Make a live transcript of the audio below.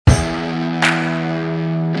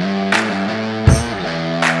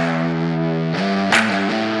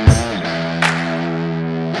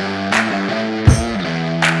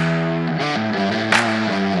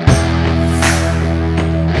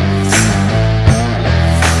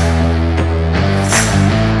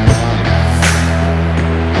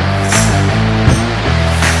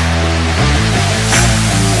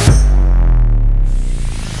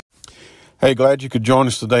Hey, glad you could join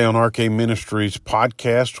us today on RK Ministries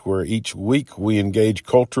podcast, where each week we engage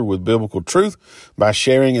culture with biblical truth by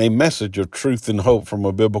sharing a message of truth and hope from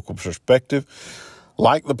a biblical perspective.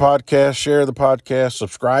 Like the podcast, share the podcast,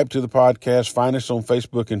 subscribe to the podcast, find us on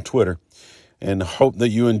Facebook and Twitter, and hope that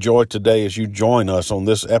you enjoy today as you join us on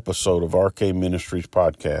this episode of RK Ministries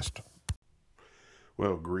podcast.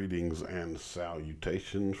 Well, greetings and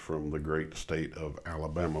salutations from the great state of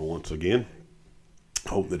Alabama once again.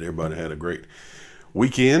 Hope that everybody had a great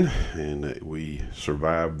weekend and that we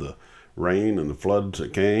survived the rain and the floods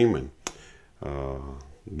that came, and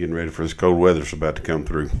getting ready for this cold weather that's about to come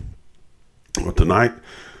through. Well, tonight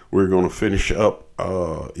we're going to finish up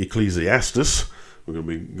Ecclesiastes. We're going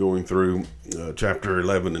to be going through chapter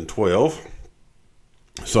 11 and 12.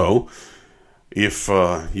 So if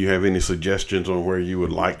you have any suggestions on where you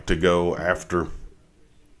would like to go after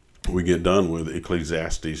we get done with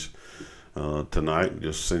Ecclesiastes tonight,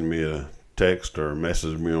 just send me a text or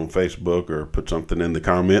message me on Facebook or put something in the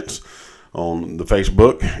comments on the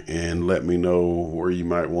Facebook and let me know where you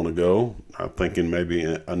might want to go. I'm thinking maybe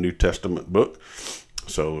a New Testament book.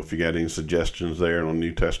 So if you got any suggestions there on a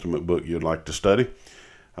New Testament book you'd like to study,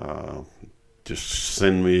 just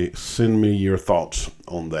send me your thoughts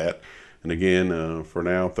on that. And again, for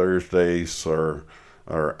now, Thursdays are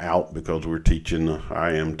out because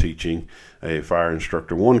I am teaching a Fire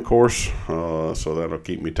Instructor 1 course, so that'll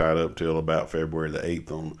keep me tied up till about February the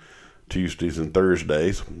 8th on Tuesdays and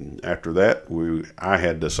Thursdays. After that, I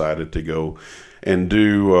had decided to go and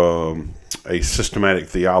do a systematic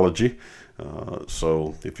theology.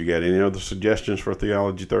 So if you got any other suggestions for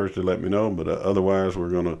Theology Thursday, let me know. But otherwise, we're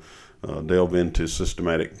going to delve into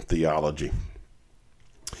systematic theology.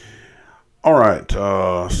 All right,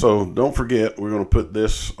 so don't forget, we're going to put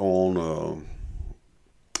this on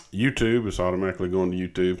YouTube. It's automatically going to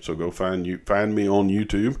YouTube, so go find me on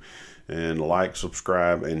YouTube and like,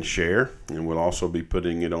 subscribe, and share. And we'll also be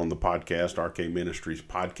putting it on the podcast, RK Ministries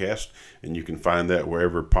podcast, and you can find that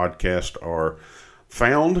wherever podcasts are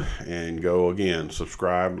found. And go again,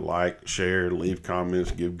 subscribe, like, share, leave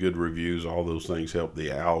comments, give good reviews. All those things help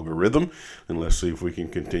the algorithm, and let's see if we can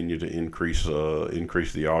continue to increase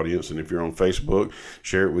the audience. And if you're on Facebook,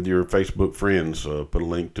 share it with your Facebook friends, put a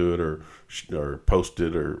link to it or post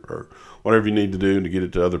it or whatever you need to do to get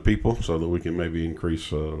it to other people so that we can maybe increase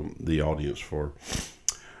the audience for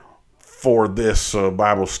this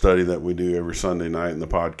Bible study that we do every Sunday night, and the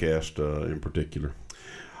podcast in particular.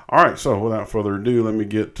 All right, so without further ado, let me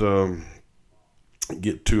get to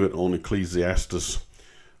it on Ecclesiastes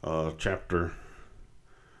chapter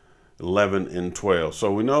 11 and 12.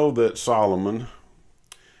 So we know that Solomon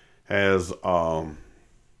has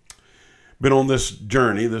been on this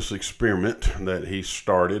journey, this experiment that he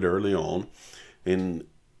started early on, and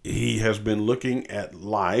he has been looking at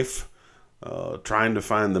life, trying to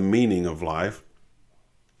find the meaning of life,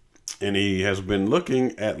 and he has been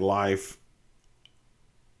looking at life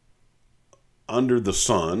under the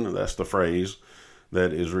sun. That's the phrase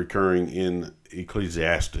that is recurring in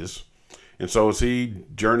Ecclesiastes. And so as he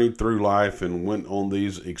journeyed through life and went on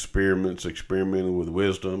these experiments, experimenting with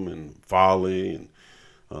wisdom and folly and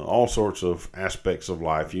all sorts of aspects of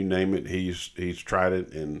life, you name it, he's tried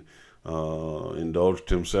it and indulged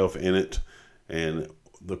himself in it. And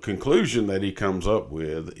the conclusion that he comes up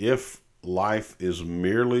with, if life is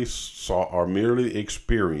merely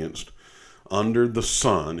experienced under the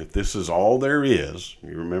sun, if this is all there is,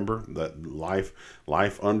 you remember that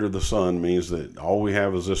life under the sun means that all we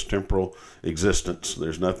have is this temporal existence.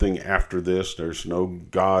 There's nothing after this. There's no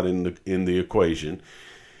God in the equation.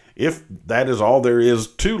 If that is all there is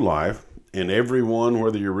to life, and everyone,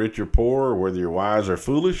 whether you're rich or poor, or whether you're wise or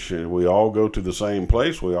foolish, and we all go to the same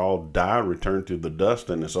place, we all die, return to the dust,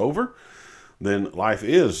 and it's over, then life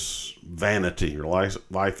is vanity, or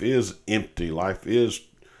life is empty. Life is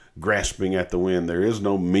grasping at the wind. There is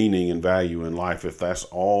no meaning and value in life if that's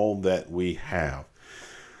all that we have.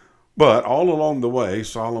 But all along the way,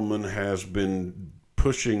 Solomon has been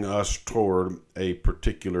pushing us toward a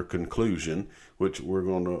particular conclusion, which we're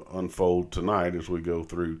going to unfold tonight as we go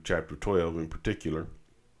through chapter 12 in particular.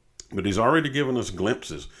 But he's already given us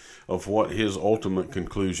glimpses of what his ultimate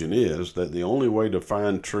conclusion is, that the only way to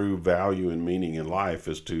find true value and meaning in life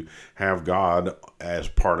is to have God as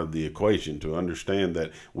part of the equation, to understand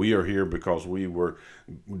that we are here because we were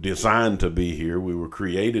designed to be here. We were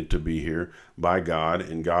created to be here by God,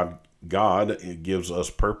 and God gives us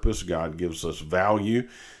purpose. God gives us value,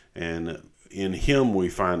 and in him we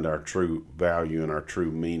find our true value and our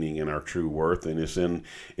true meaning and our true worth. And it's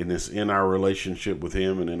in our relationship with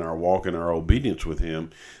him and in our walk and our obedience with him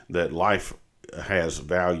that life has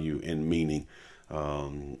value and meaning.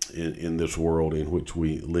 in this world in which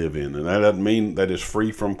we live in. And that doesn't mean that it's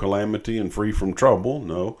free from calamity and free from trouble.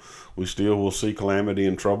 No, we still will see calamity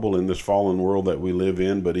and trouble in this fallen world that we live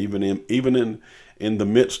in. But even in the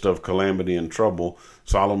midst of calamity and trouble,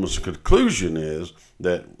 Solomon's conclusion is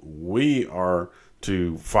that we are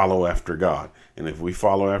to follow after God. And if we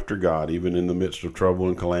follow after God, even in the midst of trouble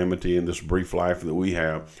and calamity in this brief life that we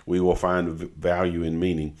have, we will find value and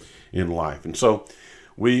meaning in life. And so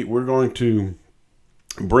we're going to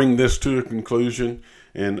bring this to a conclusion.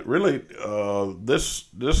 And really,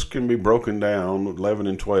 this can be broken down, 11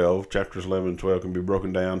 and 12, chapters 11 and 12 can be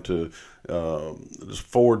broken down to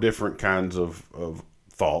four different kinds of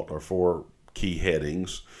thought, or four key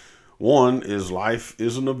headings. One is life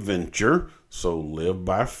is an adventure, so live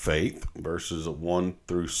by faith, verses 1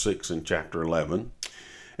 through 6 in chapter 11.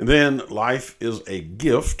 And then life is a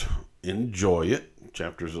gift, enjoy it,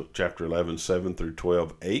 chapter 11, 7 through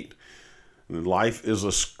 12, 8. And life is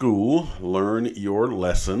a school, learn your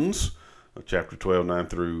lessons, chapter 12, 9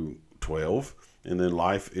 through 12. And then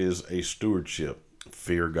life is a stewardship,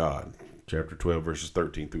 fear God, chapter 12, verses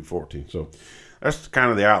 13 through 14. So that's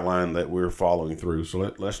kind of the outline that we're following through.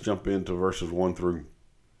 So let's jump into verses 1 through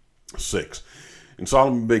 6. And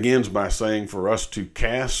Solomon begins by saying for us to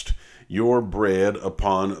cast your bread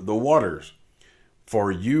upon the waters,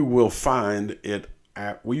 for you will find it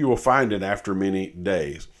after many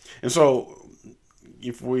days. And so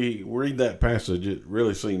if we read that passage, it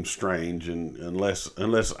really seems strange, and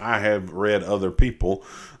unless I have read other people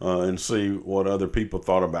and see what other people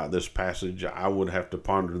thought about this passage, I would have to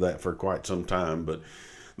ponder that for quite some time. But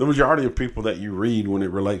the majority of people that you read when it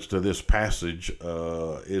relates to this passage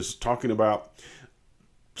is talking about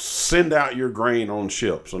send out your grain on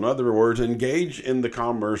ships. In other words, engage in the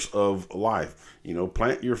commerce of life.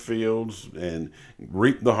 Plant your fields and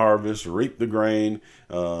reap the harvest, reap the grain,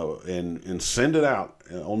 and send it out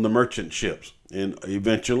on the merchant ships. And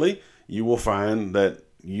eventually you will find that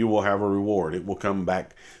you will have a reward. It will come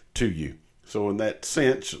back to you. So in that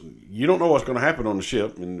sense, you don't know what's going to happen on the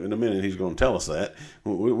ship. And in a minute, he's going to tell us that.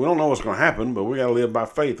 We don't know what's going to happen, but we got to live by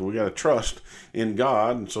faith. We got to trust in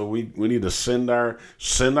God. And so we need to send our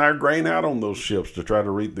grain out on those ships to try to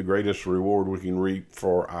reap the greatest reward we can reap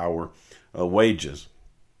for our wages.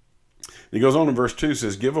 He goes on in verse 2,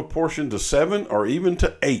 says, give a portion to 7 or even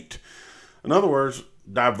to 8. In other words,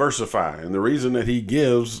 diversify. And the reason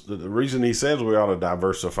he says we ought to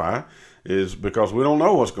diversify is because we don't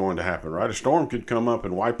know what's going to happen, right? A storm could come up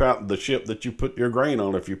and wipe out the ship that you put your grain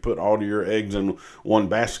on if you put all of your eggs in one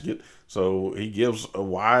basket. So he gives a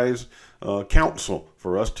wise counsel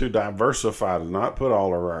for us to diversify, to not put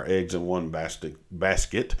all of our eggs in one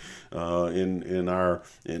basket in our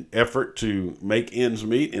effort to make ends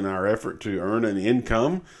meet, in our effort to earn an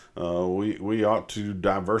income. We ought to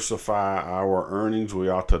diversify our earnings. We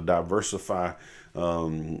ought to diversify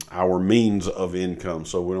our means of income,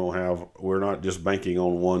 so we're not just banking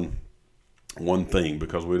on one thing,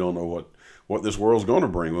 because we don't know what this world's going to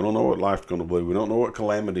bring. We don't know what life's going to be. We don't know what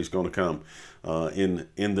calamity is going to come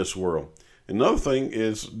in this world. Another thing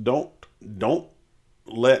is don't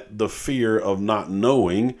let the fear of not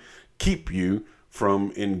knowing keep you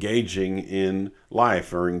from engaging in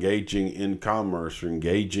life, or engaging in commerce, or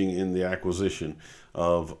engaging in the acquisition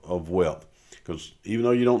of wealth. Because even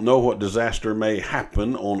though you don't know what disaster may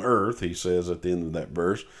happen on earth, he says at the end of that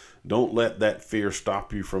verse, don't let that fear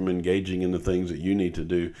stop you from engaging in the things that you need to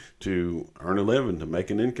do to earn a living, to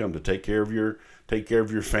make an income, to take care of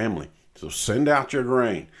your family. So send out your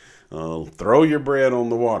grain, throw your bread on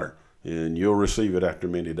the water, and you'll receive it after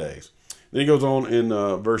many days. Then he goes on in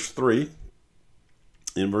verse 3.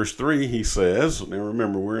 In verse 3, he says, now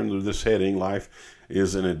remember, we're under this heading, life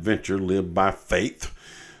is an adventure, live by faith.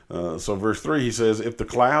 So verse 3, he says, if the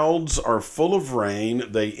clouds are full of rain,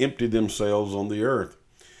 they empty themselves on the earth.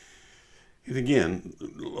 And again,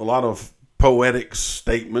 a lot of poetic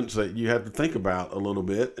statements that you have to think about a little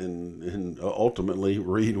bit, and ultimately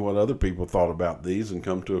read what other people thought about these and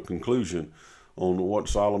come to a conclusion on what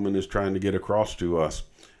Solomon is trying to get across to us.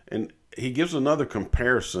 And he gives another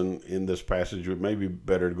comparison in this passage. It may be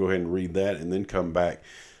better to go ahead and read that and then come back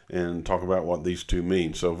and talk about what these two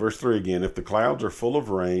mean. So verse 3 again, if the clouds are full of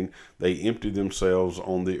rain, they empty themselves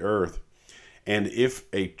on the earth. And if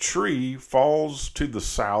a tree falls to the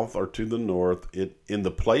south or to the north, in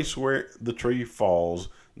the place where the tree falls,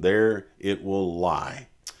 there it will lie.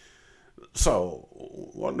 So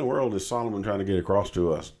what in the world is Solomon trying to get across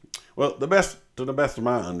to us? Well, to the best of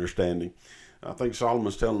my understanding, I think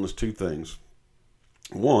Solomon's telling us two things.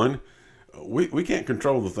 One, we can't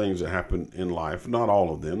control the things that happen in life. Not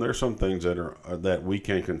all of them. There are some things that are that we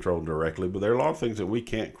can control directly, but there are a lot of things that we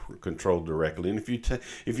can't control directly. And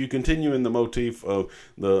if you continue in the motif of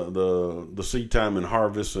the seed time and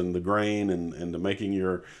harvest and the grain and the making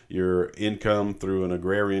your income through an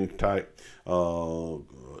agrarian type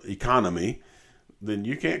economy, then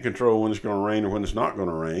you can't control when it's going to rain or when it's not going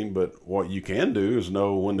to rain. But what you can do is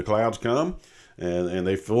know when the clouds come and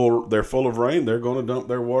they're full of rain, they're going to dump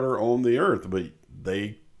their water on the earth, but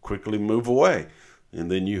they quickly move away. And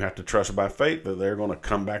then you have to trust by faith that they're going to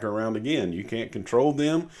come back around again. You can't control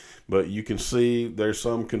them, but you can see there's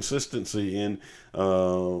some consistency in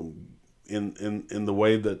the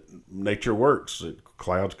way that nature works.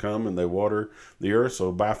 Clouds come and they water the earth.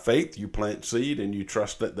 So by faith, you plant seed and you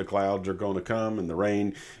trust that the clouds are going to come and the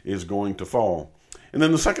rain is going to fall. And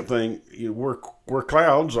then the second thing, where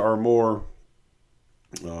clouds are more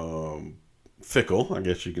fickle, I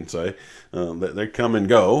guess you can say, that they come and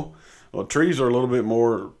go. Well, trees are a little bit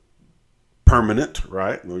more permanent,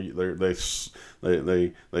 right? They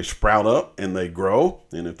sprout up and they grow,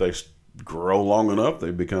 and if they grow long enough,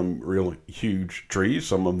 they become real huge trees.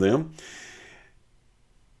 Some of them,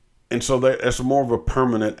 and so that's more of a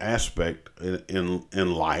permanent aspect in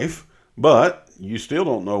life. But you still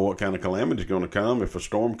don't know what kind of calamity is going to come. If a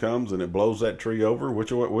storm comes and it blows that tree over,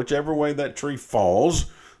 whichever way that tree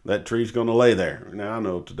falls, that tree's going to lay there. Now, I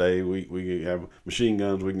know today we have machine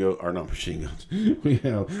guns. We can go, or not machine guns. We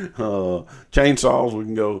have chainsaws. We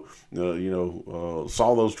can go,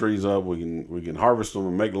 saw those trees up. We can harvest them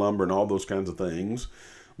and make lumber and all those kinds of things.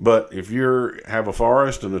 But if you have a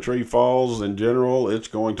forest and a tree falls, in general, it's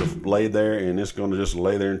going to lay there and it's going to just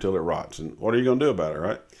lay there until it rots. And what are you going to do about it,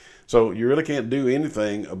 right? So you really can't do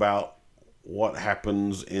anything about what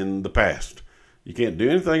happens in the past. You can't do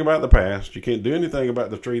anything about the past. You can't do anything about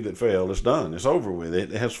the tree that fell. It's done. It's over with.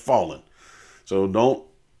 It has fallen. So don't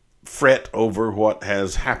fret over what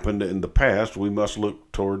has happened in the past. We must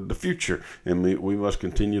look toward the future, and we must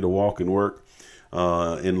continue to walk and work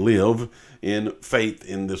and live in faith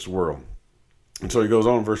in this world. And so he goes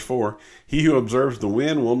on in verse 4, he who observes the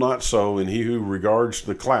wind will not sow, and he who regards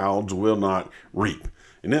the clouds will not reap.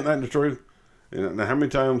 And isn't that the truth? Now, how many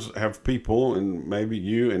times have people, and maybe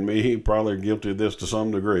you and me probably are guilty of this to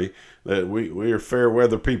some degree, that we are fair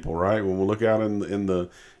weather people, right? When we look out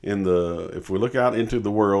if we look out into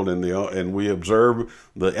the world and we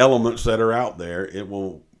observe the elements that are out there, it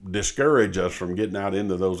will discourage us from getting out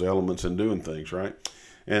into those elements and doing things, right?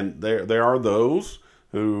 And there are those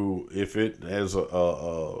who, if it has a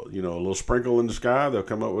little sprinkle in the sky, they'll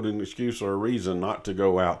come up with an excuse or a reason not to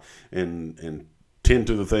go out and tend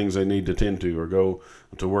to the things they need to tend to or go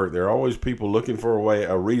to work. There are always people looking for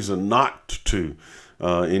a reason not to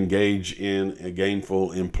engage in a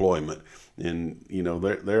gainful employment. And,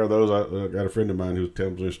 there are those. I got a friend of mine who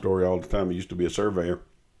tells me a story all the time. He used to be a surveyor,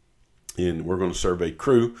 and we're going to survey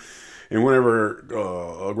crew. And whenever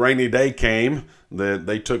a rainy day came, that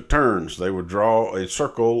they took turns. They would draw a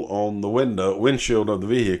circle on the windshield of the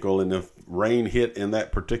vehicle, and if rain hit in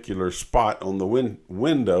that particular spot on the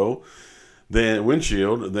windshield,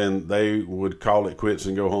 then they would call it quits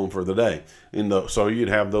and go home for the day. So you'd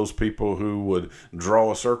have those people who would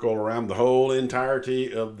draw a circle around the whole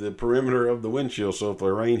entirety of the perimeter of the windshield. So if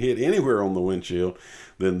the rain hit anywhere on the windshield,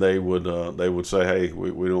 then they would say, hey,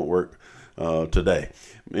 we don't work today.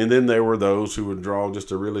 And then there were those who would draw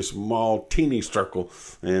just a really small, teeny circle,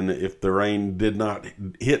 and if the rain did not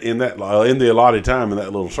hit in the allotted time in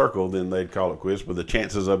that little circle, then they'd call it quits. But the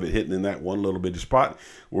chances of it hitting in that one little bitty spot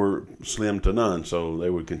were slim to none, so they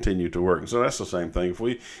would continue to work. And so that's the same thing.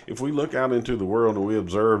 If we look out into the world and we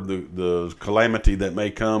observe the calamity that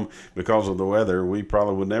may come because of the weather, we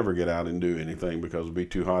probably would never get out and do anything because it'd be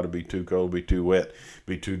too hot, it'd be too cold, it'd be too wet, it'd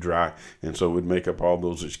be too dry, and so we'd make up all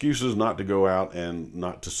those excuses not to go out and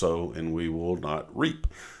not to sow, and we will not reap.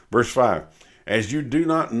 Verse 5, as you do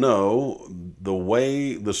not know the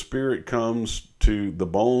way the Spirit comes to the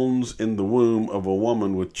bones in the womb of a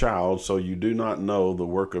woman with child, so you do not know the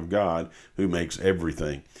work of God who makes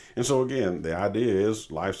everything. And so again, the idea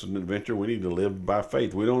is life's an adventure. We need to live by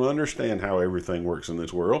faith. We don't understand how everything works in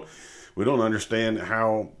this world. We don't understand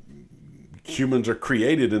how humans are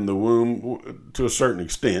created in the womb to a certain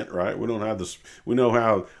extent, right? We know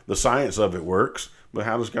how the science of it works, but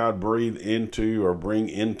how does God breathe into or bring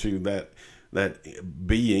into that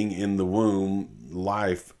being in the womb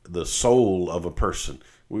life, the soul of a person?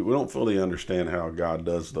 We don't fully understand how God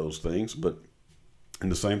does those things, but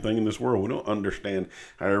and the same thing in this world. We don't understand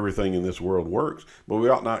how everything in this world works, but we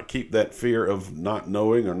ought not keep that fear of not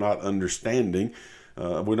knowing or not understanding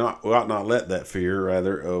We ought not let that fear,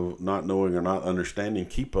 rather, of not knowing or not understanding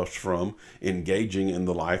keep us from engaging in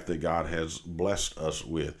the life that God has blessed us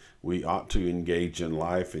with. We ought to engage in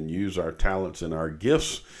life and use our talents and our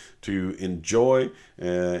gifts to enjoy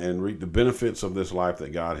and reap the benefits of this life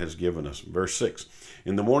that God has given us. Verse 6,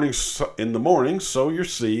 in the morning sow your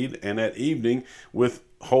seed, and at evening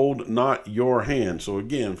withhold not your hand. So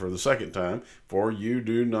again, for the second time, for you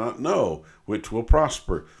do not know which will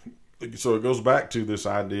prosper. So it goes back to this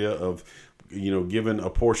idea of, giving a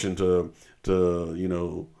portion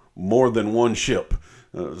to more than one ship.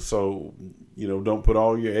 So don't put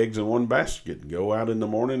all your eggs in one basket. Go out in the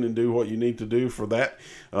morning and do what you need to do for that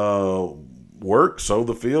work, sow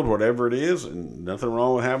the field, whatever it is, and nothing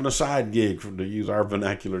wrong with having a side gig, to use our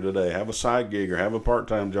vernacular today. Have a side gig or have a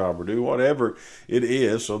part-time job or do whatever it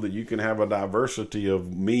is so that you can have a diversity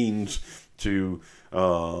of means to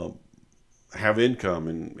have income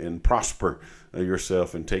and prosper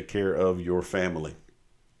yourself and take care of your family.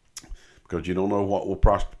 Because you don't know what will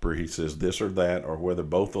prosper, he says, this or that, or whether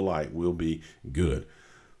both alike will be good.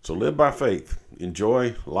 So live by faith.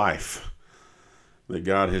 Enjoy life that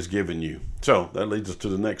God has given you. So that leads us to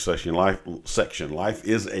the next section. Life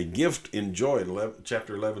is a gift. Enjoy it.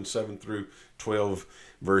 Chapter 11, 7 through 12,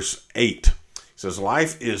 verse 8. It says,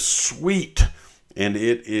 life is sweet, and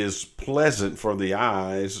it is pleasant for the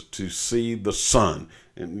eyes to see the sun.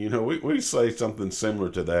 And, we say something similar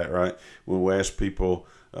to that, right? When we ask people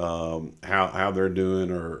how they're doing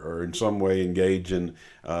or in some way engage in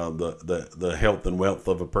the health and wealth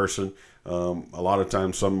of a person. A lot of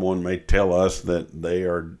times someone may tell us that they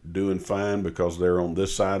are doing fine because they're on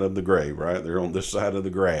this side of the grave, right? They're on this side of the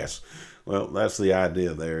grass. Well, that's the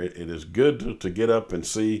idea there. It is good to get up and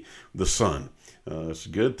see the sun. It's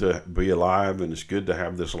good to be alive, and it's good to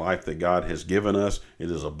have this life that God has given us.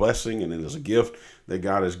 It is a blessing and it is a gift that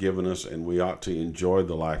God has given us, and we ought to enjoy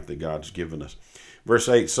the life that God's given us. Verse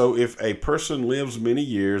 8, so if a person lives many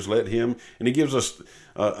years, let him, and he gives us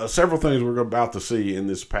several things we're about to see in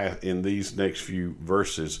these next few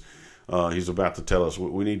verses. He's about to tell us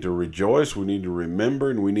we need to rejoice, we need to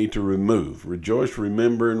remember, and we need to remove. Rejoice,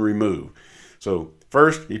 remember, and remove. So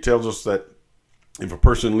first, he tells us that if a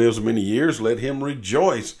person lives many years, let him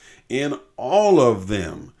rejoice in all of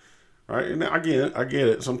them. Right? And again, I get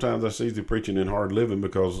it. Sometimes that's easy preaching and hard living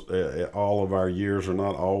because all of our years are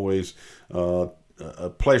not always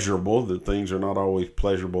pleasurable. That things are not always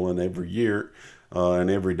pleasurable in every year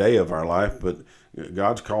and every day of our life. But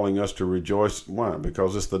God's calling us to rejoice. Why?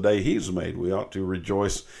 Because it's the day He's made. We ought to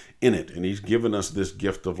rejoice in it. And He's given us this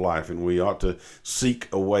gift of life. And we ought to seek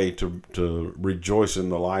a way to rejoice in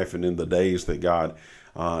the life and in the days that God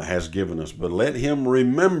has given us. But let him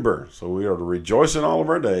remember. So we are to rejoice in all of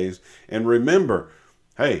our days and remember,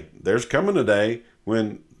 hey, there's coming a day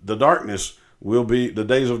when the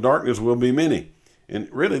days of darkness will be many. And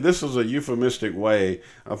really, this is a euphemistic way,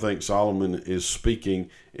 I think Solomon is speaking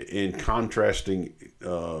in contrasting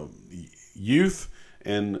youth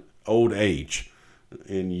and old age.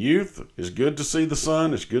 In youth, it's good to see the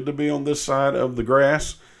sun. It's good to be on this side of the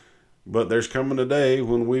grass. But there's coming a day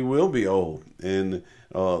when we will be old, and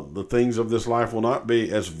the things of this life will not be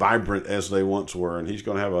as vibrant as they once were. And he's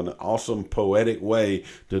going to have an awesome poetic way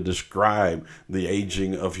to describe the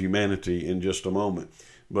aging of humanity in just a moment.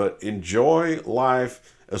 But enjoy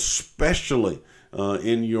life, especially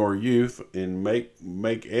in your youth, and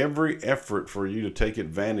make every effort for you to take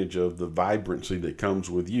advantage of the vibrancy that comes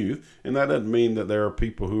with youth. And that doesn't mean that there are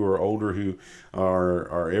people who are older who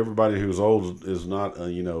are everybody who's old is not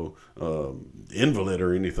invalid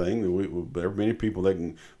or anything. There are many people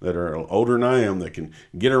that are older than I am that can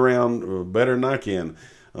get around better than I can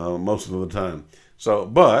most of the time. So,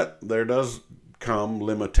 but there does come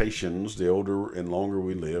limitations. The older and longer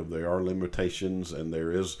we live, there are limitations, and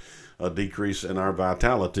there is a decrease in our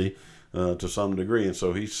vitality to some degree. And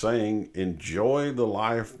so he's saying, enjoy the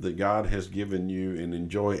life that God has given you, and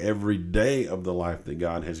enjoy every day of the life that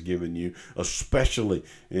God has given you, especially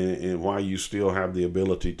in while you still have the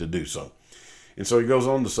ability to do so. And so he goes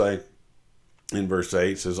on to say in verse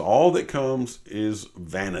 8, says, all that comes is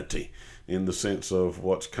vanity, in the sense of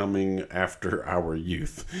what's coming after our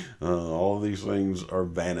youth. All of these things are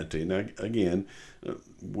vanity. Now, again,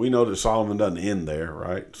 we know that Solomon doesn't end there,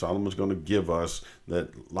 right? Solomon's going to give us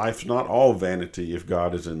that life's not all vanity if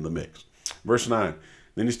God is in the mix. Verse 9,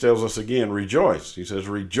 then he tells us again, rejoice. He says,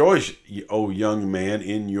 rejoice, O young man,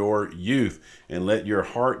 in your youth, and let your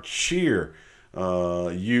heart cheer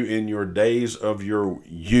you in your days of your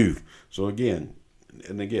youth. So again,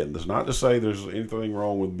 and again, that's not to say there's anything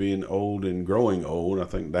wrong with being old and growing old. I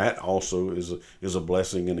think that also is a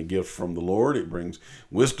blessing and a gift from the Lord. It brings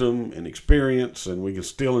wisdom and experience, and we can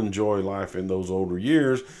still enjoy life in those older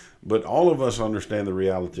years. But all of us understand the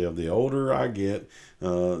reality of the older I get,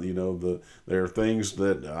 there are things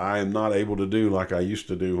that I am not able to do like I used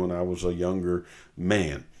to do when I was a younger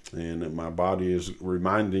man, and my body is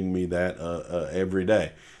reminding me that every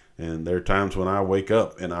day. And there are times when I wake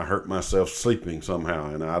up and I hurt myself sleeping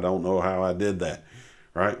somehow, and I don't know how I did that,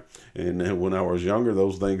 right? And when I was younger,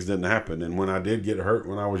 those things didn't happen. And when I did get hurt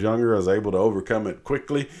when I was younger, I was able to overcome it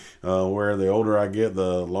quickly, where the older I get,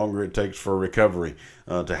 the longer it takes for recovery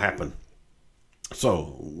to happen.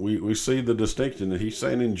 So we see the distinction that he's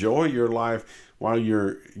saying, enjoy your life while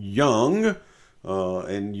you're young,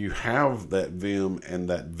 and you have that vim and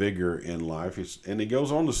that vigor in life. And he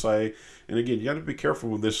goes on to say, and again, you got to be careful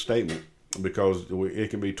with this statement because it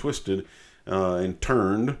can be twisted and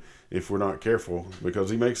turned if we're not careful, because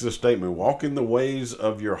he makes this statement: walk in the ways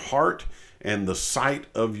of your heart and the sight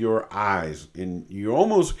of your eyes. And you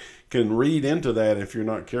almost can read into that, if you're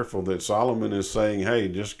not careful, that Solomon is saying, hey,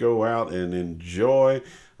 just go out and enjoy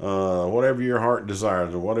whatever your heart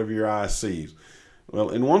desires and whatever your eye sees.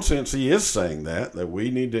 Well, in one sense, he is saying that we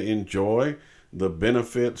need to enjoy the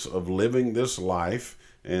benefits of living this life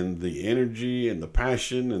and the energy and the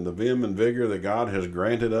passion and the vim and vigor that God has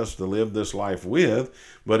granted us to live this life with,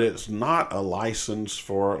 but it's not a license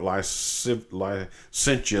for licentious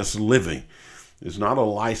living. It's not a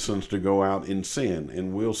license to go out in sin,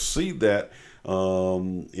 and we'll see that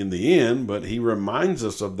in the end, but he reminds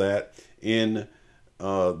us of that in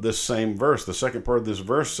this same verse. The second part of this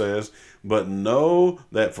verse says, but know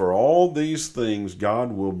that for all these things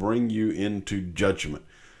God will bring you into judgment.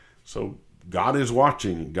 So God is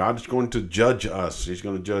watching. God is going to judge us. He's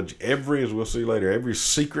going to judge as we'll see later, every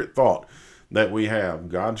secret thought that we have.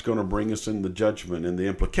 God's going to bring us into judgment. And the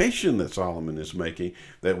implication that Solomon is making,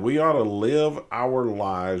 that we ought to live our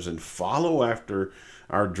lives and follow after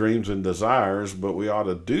our dreams and desires, but we ought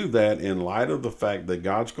to do that in light of the fact that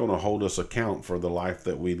God's going to hold us account for the life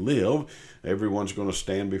that we live. Everyone's going to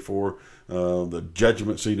stand before the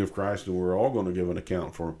judgment seat of Christ, and we're all going to give an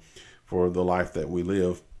account for the life that we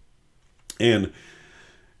live. And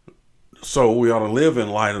so we ought to live in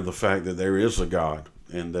light of the fact that there is a God,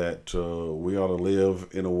 and that we ought to live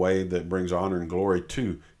in a way that brings honor and glory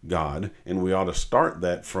to God. And we ought to start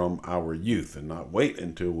that from our youth and not wait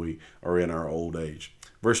until we are in our old age.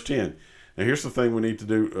 Verse 10. Now here's the thing we need to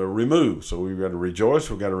do, remove. So we've got to rejoice,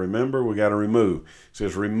 we've got to remember, we've got to remove. It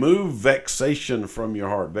says, remove vexation from your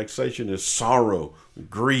heart. Vexation is sorrow,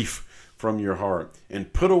 grief from your heart.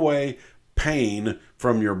 And put away pain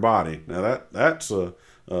from your body. Now that's a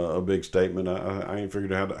big statement. I ain't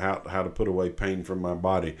figured out how to put away pain from my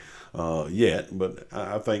body yet, but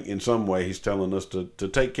I think in some way he's telling us to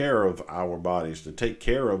take care of our bodies, to take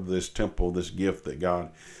care of this temple, this gift that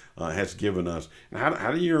God has given us. And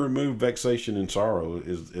how do you remove vexation and sorrow?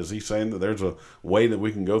 Is he saying that there's a way that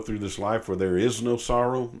we can go through this life where there is no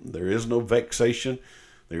sorrow, there is no vexation,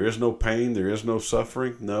 there is no pain, there is no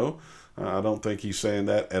suffering? No, I don't think he's saying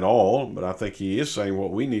that at all, but I think he is saying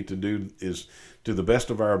what we need to do is, to the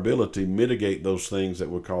best of our ability, mitigate those things that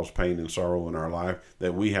would cause pain and sorrow in our life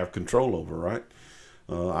that we have control over, right?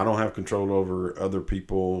 I don't have control over other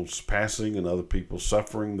people's passing and other people's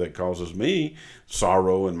suffering that causes me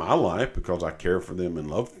sorrow in my life because I care for them and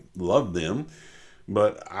love them.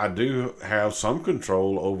 But I do have some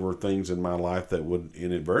control over things in my life that would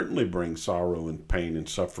inadvertently bring sorrow and pain and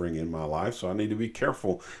suffering in my life. So I need to be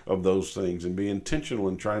careful of those things and be intentional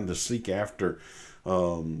in trying to seek after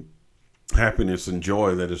happiness and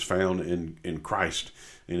joy that is found in Christ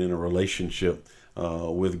and in a relationship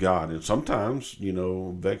with God. And sometimes,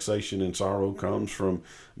 vexation and sorrow comes from,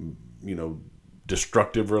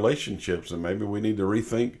 destructive relationships. And maybe we need to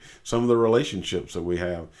rethink some of the relationships that we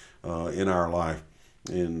have in our life.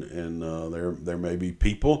 And there may be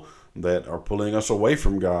people that are pulling us away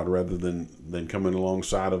from God rather than coming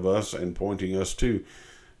alongside of us and pointing us to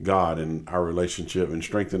God and our relationship and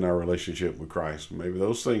strengthen our relationship with Christ. Maybe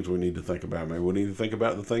those things we need to think about. Maybe we need to think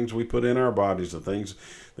about the things we put in our bodies, the things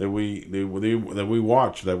that we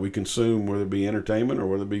watch, that we consume, whether it be entertainment or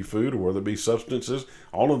whether it be food or whether it be substances.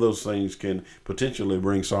 All of those things can potentially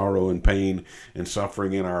bring sorrow and pain and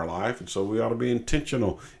suffering in our life. And so we ought to be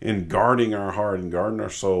intentional in guarding our heart and guarding our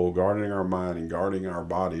soul, guarding our mind and guarding our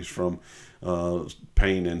bodies from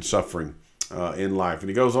pain and suffering in life. And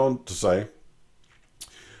he goes on to say,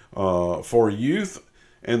 for youth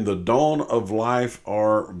and the dawn of life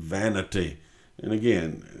are vanity. And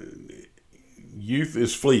again, youth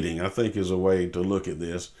is fleeting, I think, is a way to look at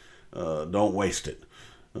this. don't waste it.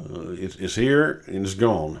 It's here and it's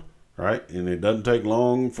gone, right? And it doesn't take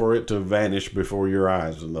long for it to vanish before your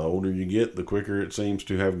eyes. And the older you get, the quicker it seems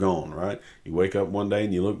to have gone, right? You wake up one day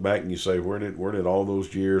and you look back and you say, where did all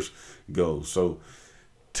those years go? So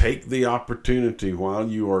take the opportunity while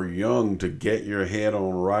you are young to get your head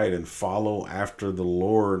on right and follow after the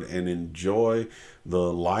Lord and enjoy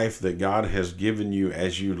the life that God has given you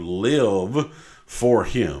as you live for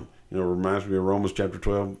Him. It reminds me of Romans chapter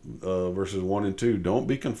 12, verses 1 and 2. Don't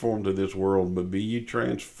be conformed to this world, but be ye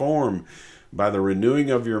transformed by the renewing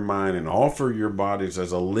of your mind, and offer your bodies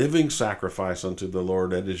as a living sacrifice unto the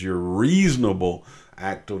Lord. That is your reasonable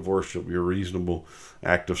act of worship, your reasonable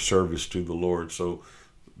act of service to the Lord. So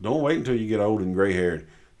don't wait until you get old and gray-haired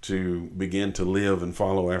to begin to live and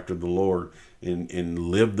follow after the Lord and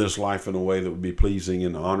live this life in a way that would be pleasing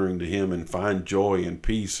and honoring to Him, and find joy and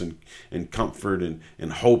peace and comfort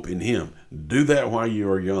and hope in Him. Do that while you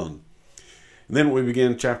are young. And then we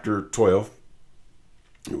begin chapter 12.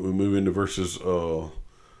 We move into verses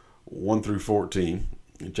 1 through 14.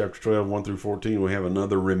 In chapter 12, 1 through 14, we have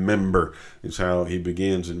another remember. It's how he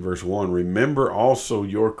begins in verse 1. Remember also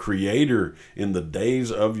your Creator in the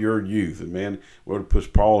days of your youth. And man, we'll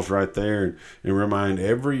put pause right there and remind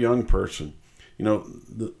every young person.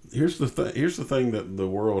 Here's the thing that the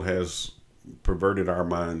world has perverted our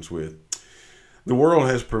minds with. The world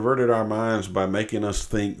has perverted our minds by making us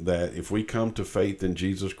think that if we come to faith in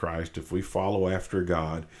Jesus Christ, if we follow after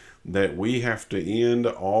God, that we have to end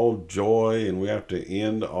all joy and we have to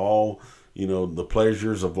end all, the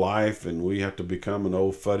pleasures of life, and we have to become an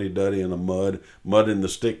old fuddy-duddy and a mud in the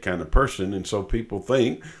stick kind of person. And so people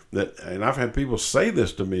think that, and I've had people say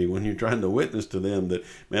this to me when you're trying to witness to them, that,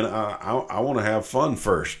 man, I want to have fun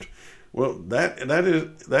first. Well, that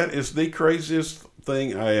is the craziest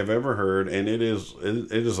thing I have ever heard, and it is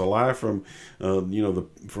a lie from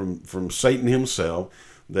from Satan himself,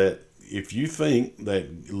 that if you think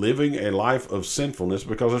that living a life of sinfulness,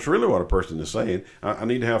 because that's really what a person is saying, I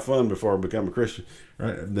need to have fun before I become a Christian,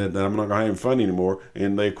 right? That I'm not going to have fun anymore,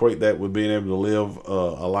 and they equate that with being able to live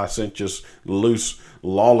a licentious, loose,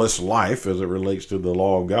 lawless life as it relates to the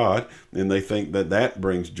law of God, and they think that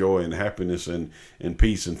brings joy and happiness and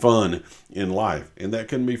peace and fun in life. And that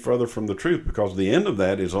couldn't be further from the truth, because the end of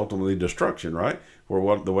that is ultimately destruction, right? Where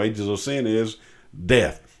what the wages of sin is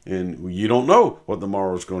death. And you don't know what the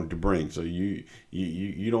morrow is going to bring. So you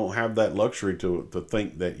don't have that luxury to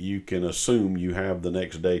think that you can assume you have the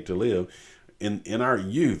next day to live. In our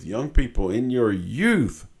youth, young people, in your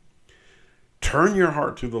youth, turn your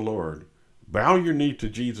heart to the Lord. Bow your knee to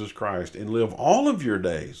Jesus Christ and live all of your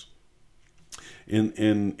days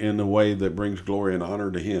in a way that brings glory and honor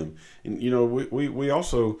to Him. And we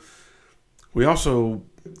also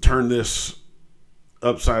turn this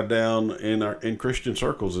upside down in Christian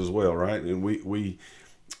circles as well, right? And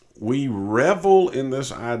we revel in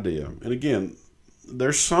this idea. And again,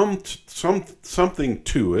 there's something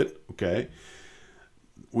to it. Okay,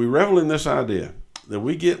 we revel in this idea that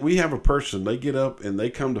we have a person, they get up and they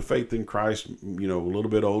come to faith in Christ, a little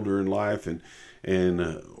bit older in life, and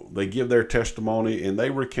they give their testimony and they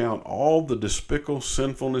recount all the despicable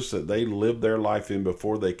sinfulness that they lived their life in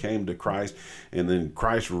before they came to Christ, and then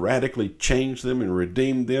Christ radically changed them and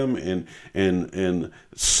redeemed them and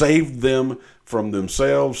saved them from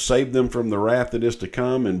themselves, saved them from the wrath that is to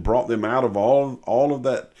come, and brought them out of all of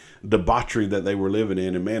that debauchery that they were living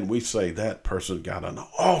in. And man, we say that person got an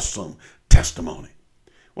awesome testimony.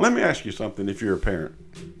 Well, let me ask you something. If you're a parent,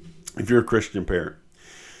 if you're a Christian parent,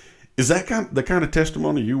 is that the kind of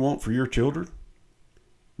testimony you want for your children?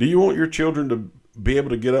 Do you want your children to be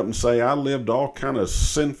able to get up and say, I lived all kind of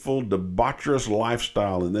sinful, debaucherous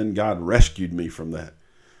lifestyle, and then God rescued me from that?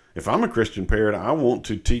 If I'm a Christian parent, I want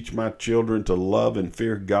to teach my children to love and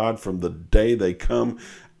fear God from the day they come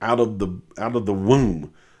out of the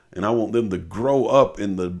womb. And I want them to grow up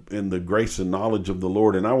in the grace and knowledge of the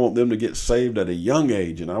Lord. And I want them to get saved at a young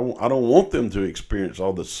age. And I don't want them to experience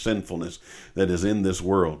all the sinfulness that is in this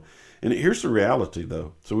world. And here's the reality,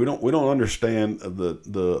 though. So we don't understand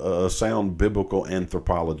the sound biblical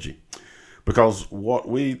anthropology, because what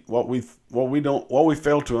we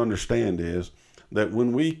fail to understand is that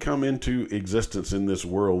when we come into existence in this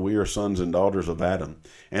world, we are sons and daughters of Adam.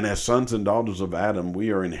 And as sons and daughters of Adam,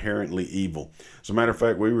 we are inherently evil. As a matter of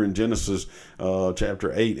fact, we were in Genesis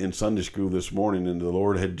chapter 8 in Sunday school this morning, and the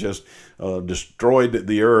Lord had just destroyed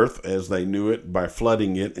the earth as they knew it by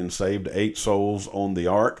flooding it, and saved 8 souls on the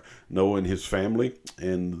ark, Noah and his family,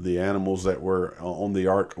 and the animals that were on the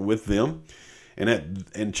ark with them. And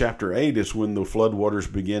in chapter 8 is when the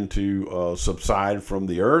floodwaters begin to subside from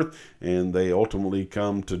the earth, and they ultimately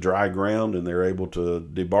come to dry ground, and they're able to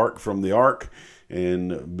debark from the ark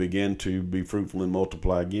and begin to be fruitful and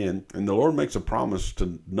multiply again. And the Lord makes a promise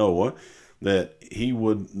to Noah that he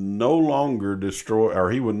would no longer destroy, or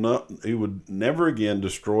he would never again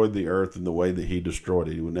destroy the earth in the way that he destroyed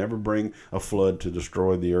it. He would never bring a flood to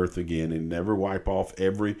destroy the earth again, and never wipe off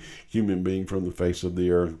every human being from the face of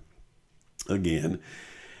the earth again.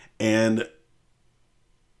 And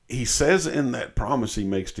he says in that promise he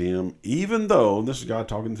makes to him, even though, this is God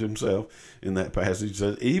talking to himself in that passage, he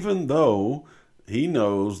says, even though he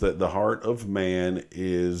knows that the heart of man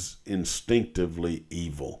is instinctively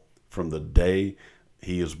evil from the day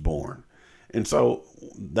he is born. And so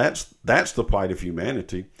that's the plight of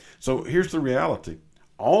humanity. So here's the reality.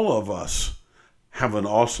 All of us have an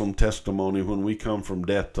awesome testimony when we come from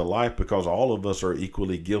death to life, because all of us are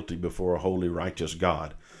equally guilty before a holy, righteous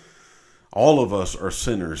God. All of us are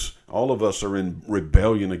sinners. All of us are in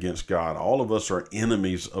rebellion against God. All of us are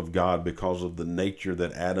enemies of God because of the nature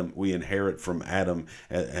that we inherit from Adam,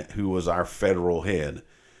 who was our federal head.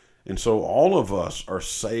 And so all of us are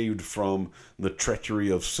saved from the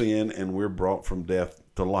treachery of sin, and we're brought from death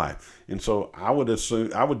to life. And so I would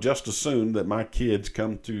just assume that my kids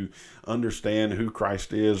come to understand who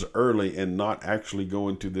Christ is early, and not actually go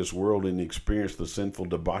into this world and experience the sinful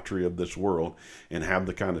debauchery of this world and have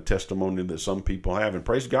the kind of testimony that some people have. And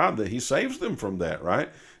praise God that he saves them from that, right?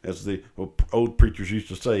 As the old preachers used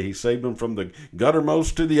to say, he saved them from the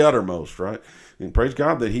guttermost to the uttermost, right? And praise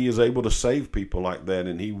God that he is able to save people like that,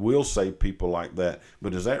 and he will save people like that.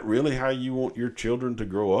 But is that really how you want your children to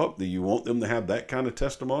grow up? Do you want them to have that kind of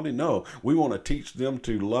testimony? No. We want to teach them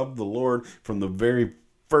to love the Lord from the very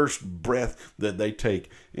first breath that they take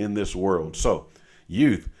in this world. So,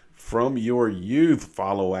 youth, from your youth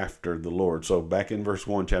follow after the Lord. So back in verse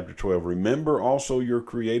 1, chapter 12, remember also your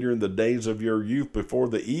Creator in the days of your youth, before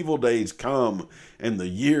the evil days come and the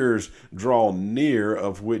years draw near,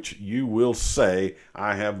 of which you will say,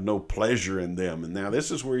 I have no pleasure in them. And now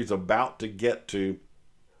this is where he's about to get to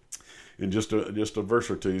in just a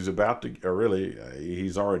verse or two. He's about to, or really,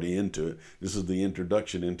 he's already into it. This is the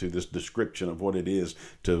introduction into this description of what it is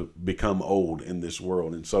to become old in this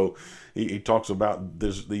world. And so he talks about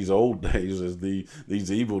these old days as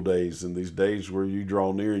these evil days, and these days where you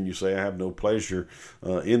draw near and you say, I have no pleasure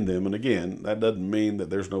in them. And again, that doesn't mean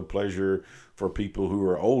that there's no pleasure for people who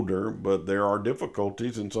are older, but there are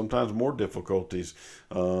difficulties, and sometimes more difficulties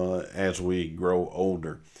as we grow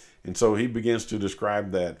older. And so he begins to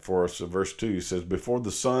describe that for us in verse 2. He says, before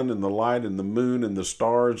the sun and the light and the moon and the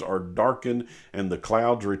stars are darkened, and the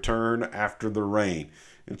clouds return after the rain.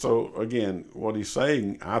 And so, again, what he's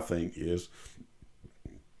saying, I think, is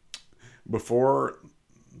before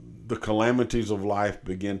the calamities of life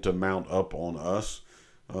begin to mount up on us,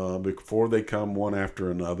 before they come one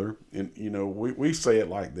after another. And, we say it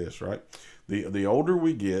like this, right? The older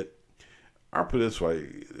we get, I'll put it this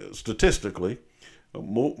way, statistically,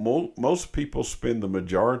 most people spend the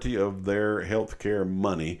majority of their health care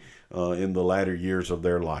money in the latter years of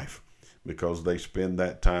their life, because they spend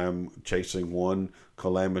that time chasing one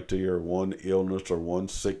calamity or one illness or one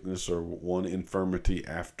sickness or one infirmity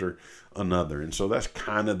after another. And so that's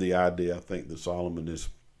kind of the idea, I think, that Solomon is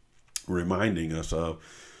reminding us of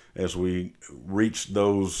as we reach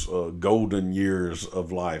those golden years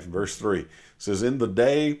of life. Verse 3 says, in the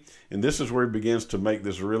day, and this is where he begins to make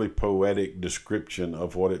this really poetic description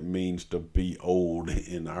of what it means to be old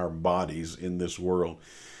in our bodies in this world.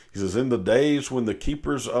 He says, in the days when the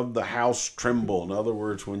keepers of the house tremble, in other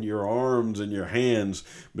words, when your arms and your hands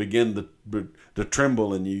begin to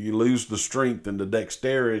tremble, and you lose the strength and the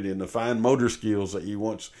dexterity and the fine motor skills that you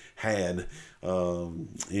once had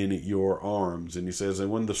in your arms. And he says,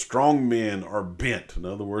 and when the strong men are bent, in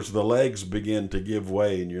other words, the legs begin to give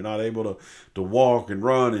way, and you're not able to walk and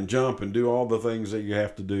run and jump and do all the things that you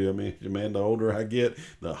have to do. I mean, man, the older I get,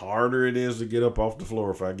 the harder it is to get up off the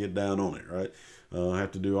floor if I get down on it, right? I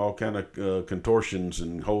have to do all kind of contortions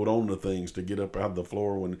and hold on to things to get up out of the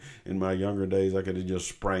floor. When in my younger days, I could have just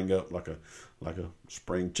sprang up like a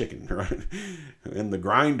spring chicken, right? And the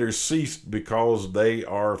grinders ceased because they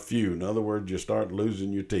are few. In other words, you start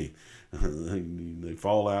losing your teeth. They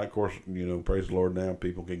fall out. Of course, praise the Lord, now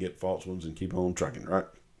people can get false ones and keep on trucking, right?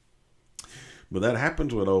 But that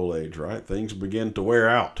happens with old age, right? Things begin to wear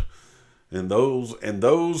out. And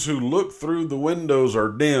those who look through the windows are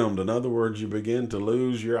dimmed. In other words, you begin to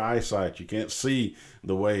lose your eyesight. You can't see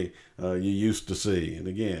the way you used to see. And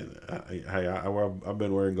again, I've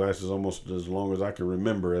been wearing glasses almost as long as I can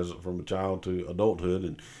remember, as from a child to adulthood.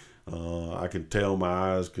 And I can tell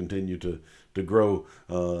my eyes continue to grow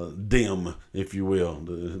dim, if you will.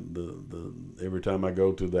 Every time I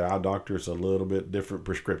go to the eye doctor, it's a little bit different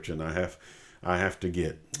prescription I have to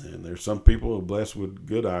get. And there's some people who are blessed with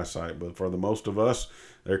good eyesight, but for the most of us,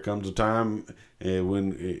 there comes a time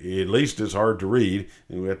when at least it's hard to read,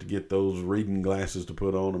 and we have to get those reading glasses to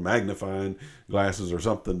put on, or magnifying glasses or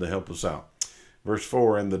something to help us out. Verse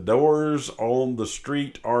 4, and the doors on the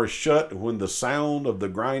street are shut when the sound of the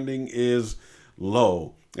grinding is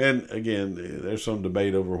low. And again, there's some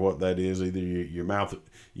debate over what that is. Either your mouth,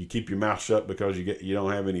 you keep your mouth shut because you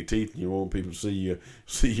don't have any teeth and you want people to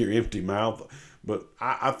see your empty mouth. But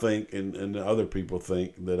I think, and other people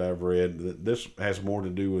think that I've read, that this has more to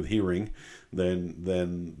do with hearing than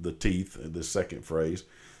the teeth, the second phrase.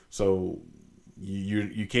 So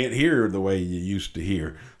you can't hear the way you used to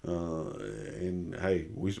hear. And hey,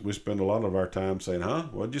 we spend a lot of our time saying, huh?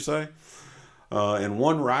 What'd you say? And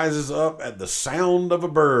one rises up at the sound of a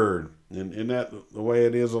bird. And that the way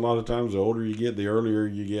it is a lot of times, the older you get, the earlier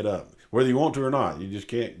you get up. Whether you want to or not, you just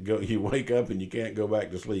can't go. You wake up and you can't go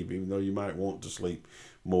back to sleep, even though you might want to sleep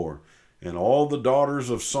more. And all the daughters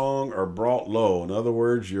of song are brought low. In other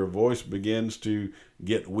words, your voice begins to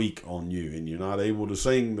get weak on you, and you're not able to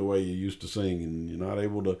sing the way you used to sing, and you're not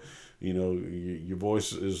able to, your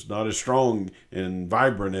voice is not as strong and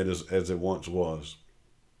vibrant as it once was.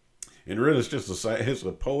 And really, it's just it's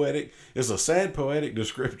a sad poetic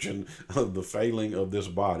description of the failing of this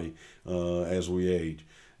body as we age.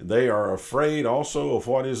 They are afraid also of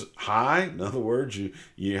what is high. In other words,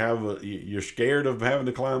 you're scared of having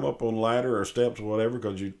to climb up on a ladder or steps or whatever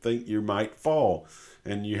because you think you might fall.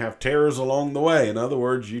 And you have terrors along the way. In other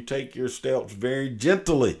words, you take your steps very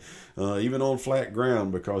gently, even on flat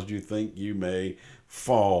ground, because you think you may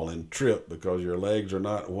fall and trip because your legs are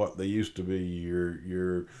not what they used to be.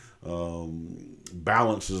 Your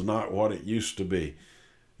balance is not what it used to be.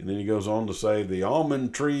 And then he goes on to say, the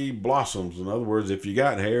almond tree blossoms. In other words, if you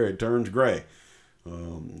got hair, it turns gray.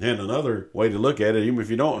 And another way to look at it, even if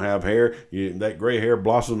you don't have hair, that gray hair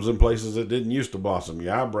blossoms in places it didn't used to blossom.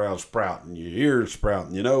 Your eyebrows sprout, and your ears sprout,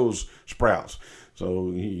 and your nose sprouts. So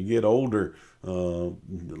you get older,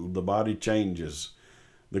 the body changes.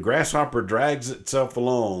 The grasshopper drags itself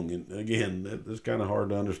along. And again, it's kind of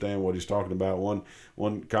hard to understand what he's talking about.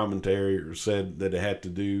 One commentator said that it had to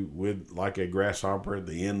do with like a grasshopper at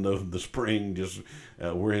the end of the spring, just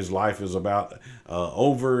where his life is about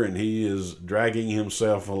over, and he is dragging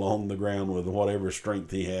himself along the ground with whatever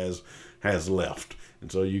strength he has left. And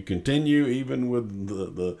so you continue, even with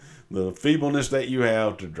the feebleness that you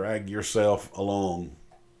have, to drag yourself along.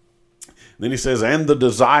 And then he says, and the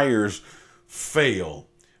desires fail.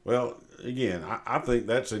 Well, again, I think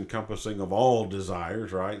that's encompassing of all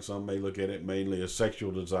desires, right? Some may look at it mainly as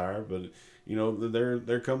sexual desire, but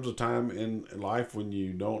there comes a time in life when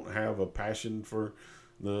you don't have a passion for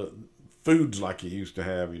the foods like you used to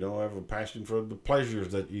have. You don't have a passion for the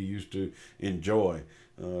pleasures that you used to enjoy.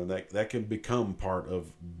 That can become part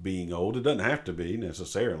of being old. It doesn't have to be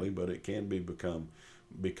necessarily, but it can become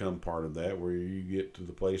part of that, where you get to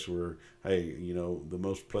the place where, hey, the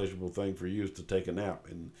most pleasurable thing for you is to take a nap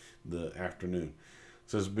in the afternoon.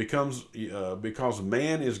 It says because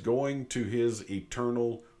man is going to his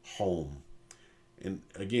eternal home. And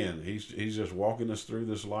again, he's just walking us through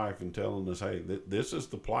this life and telling us, hey, this is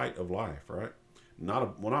the plight of life, right?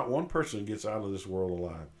 Not one person gets out of this world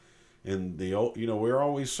alive. And we're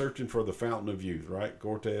always searching for the fountain of youth, right?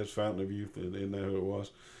 Cortez, fountain of youth, isn't that who it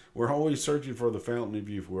was? We're always searching for the fountain of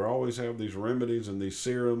youth. We always have these remedies and these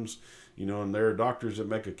serums, and there are doctors that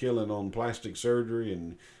make a killing on plastic surgery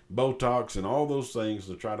and Botox and all those things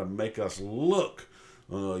to try to make us look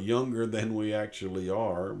younger than we actually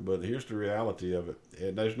are. But here's the reality of it.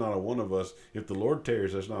 And there's not a one of us, if the Lord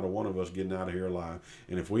tarries, there's not a one of us getting out of here alive.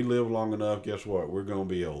 And if we live long enough, guess what? We're going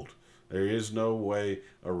to be old. There is no way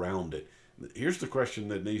around it. Here's the question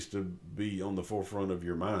that needs to be on the forefront of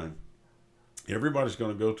your mind. Everybody's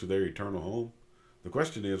going to go to their eternal home. The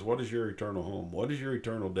question is, what is your eternal home? What is your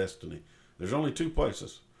eternal destiny? There's only two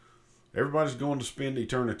places. Everybody's going to spend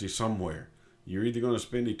eternity somewhere. You're either going to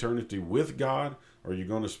spend eternity with God, or you're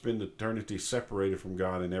going to spend eternity separated from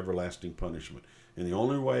God in everlasting punishment. And the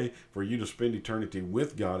only way for you to spend eternity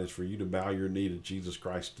with God is for you to bow your knee to Jesus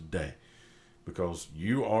Christ today. Because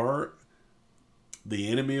you are the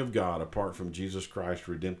enemy of God apart from Jesus Christ's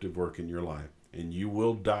redemptive work in your life. And you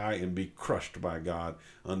will die and be crushed by God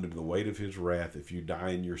under the weight of his wrath if you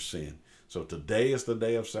die in your sin. So today is the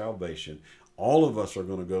day of salvation. All of us are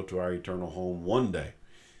going to go to our eternal home one day.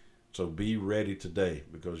 So be ready today,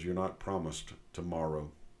 because you're not promised tomorrow.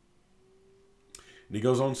 And he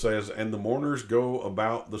goes on and says, and the mourners go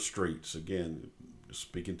about the streets. Again,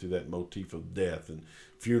 speaking to that motif of death and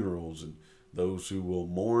funerals and those who will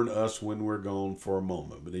mourn us when we're gone for a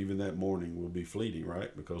moment. But even that mourning will be fleeting,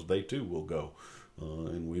 right? Because they too will go,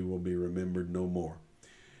 and we will be remembered no more.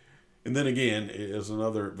 And then again, is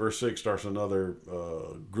another verse 6 starts another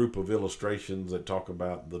group of illustrations that talk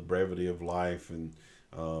about the brevity of life and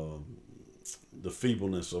the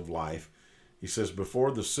feebleness of life. He says,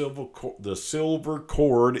 before the silver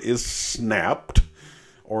cord is snapped,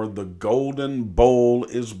 or the golden bowl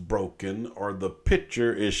is broken, or the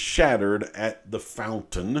pitcher is shattered at the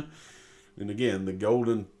fountain. And again, the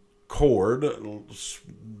golden cord,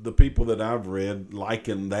 the people that I've read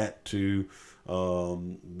liken that to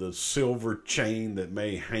the silver chain that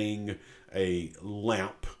may hang a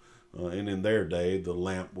lamp. And in their day, the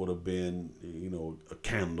lamp would have been, a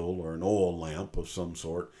candle or an oil lamp of some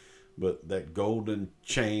sort. But that golden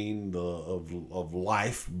chain of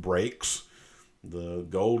life breaks. The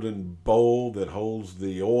golden bowl that holds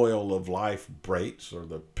the oil of life breaks, or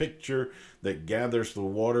the pitcher that gathers the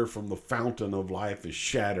water from the fountain of life is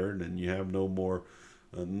shattered, and you have no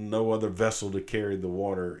other vessel to carry the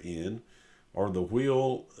water in, or the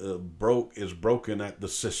wheel is broken at the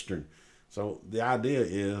cistern. So the idea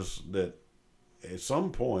is that at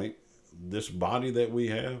some point, this body that we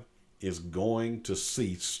have is going to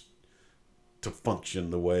cease to function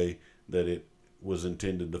the way that it was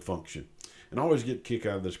intended to function. And I always get a kick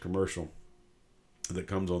out of this commercial that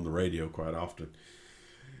comes on the radio quite often.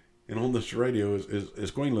 And on this radio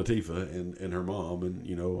is Queen Latifah and her mom. And,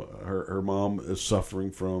 her mom is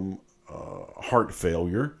suffering from heart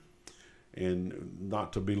failure. And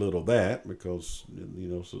not to belittle that, because,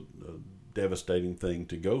 it's a devastating thing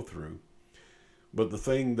to go through. But the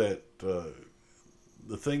thing that I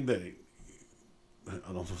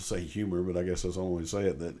don't want to say humor, but I guess that's the only way to say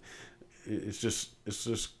it, that it's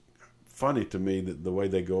just funny to me that the way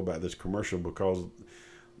they go about this commercial, because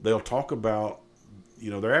they'll talk about,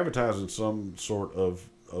 they're advertising some sort of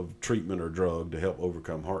treatment or drug to help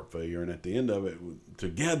overcome heart failure. And at the end of it,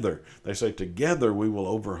 they say, together we will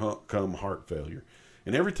overcome heart failure.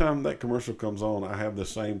 And every time that commercial comes on, I have the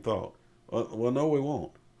same thought. Well, no, we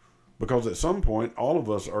won't. Because at some point, all of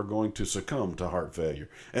us are going to succumb to heart failure.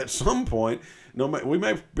 At some point, we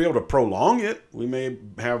may be able to prolong it. We may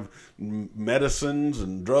have medicines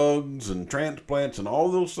and drugs and transplants and all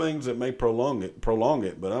those things that may prolong it.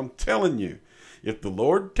 But I'm telling you, if the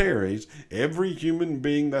Lord tarries, every human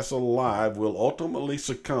being that's alive will ultimately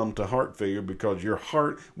succumb to heart failure, because your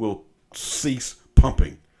heart will cease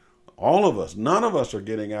pumping. All of us, none of us are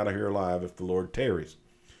getting out of here alive if the Lord tarries.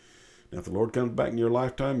 Now, if the Lord comes back in your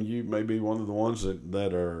lifetime, you may be one of the ones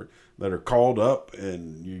that are called up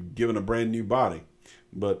and you're given a brand new body.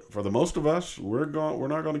 But for the most of us, we're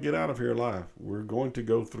not going to get out of here alive. We're going to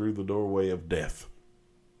go through the doorway of death.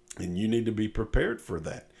 And you need to be prepared for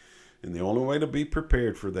that. And the only way to be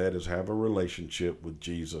prepared for that is have a relationship with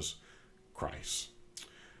Jesus Christ.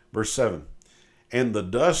 Verse 7, and the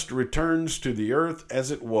dust returns to the earth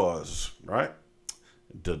as it was, right?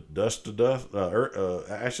 Dust to dust,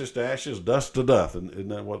 ashes to ashes, dust to dust. And isn't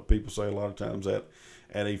that what people say a lot of times at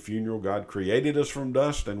a funeral? God created us from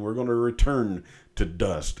dust, and we're going to return to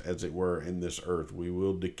dust, as it were, in this earth. We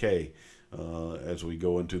will decay as we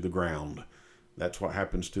go into the ground. That's what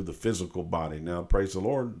happens to the physical body. Now, praise the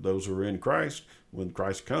Lord, those who are in Christ, when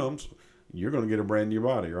Christ comes, you're going to get a brand new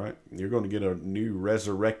body, right? You're going to get a new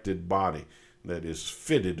resurrected body that is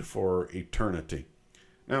fitted for eternity.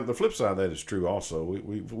 Now, the flip side of that is true also.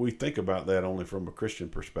 We think about that only from a Christian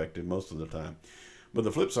perspective most of the time. But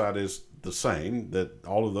the flip side is the same, that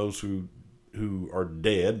all of those who are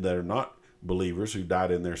dead, that are not believers, who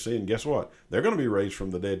died in their sin, guess what? They're going to be raised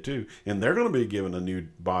from the dead too. And they're going to be given a new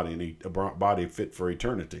body, a body fit for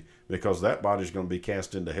eternity, because that body is going to be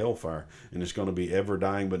cast into hellfire, and it's going to be ever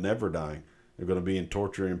dying but never dying. They're going to be in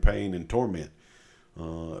torture and pain and torment.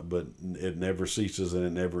 But it never ceases and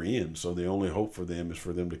it never ends. So the only hope for them is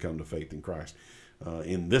for them to come to faith in Christ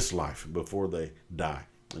in this life before they die.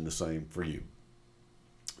 And the same for you.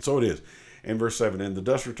 So it is. And verse 7, and the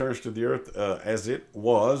dust returns to the earth as it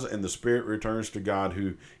was, and the spirit returns to God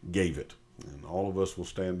who gave it. And all of us will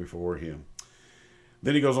stand before him.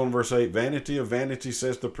 Then he goes on, verse 8, vanity of vanity,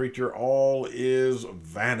 says the preacher, all is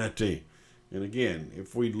vanity. And again,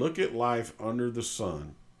 if we look at life under the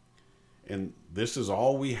sun, and this is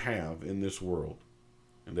all we have in this world,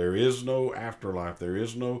 and there is no afterlife, there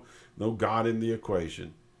is no God in the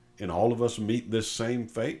equation, and all of us meet this same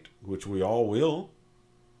fate, which we all will,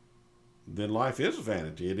 then life is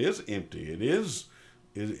vanity. It is empty.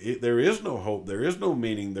 There is no hope. There is no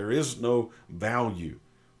meaning. There is no value.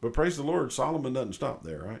 But praise the Lord, Solomon doesn't stop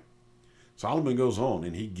there, right? Solomon goes on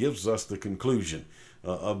and he gives us the conclusion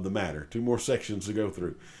of the matter. 2 more sections to go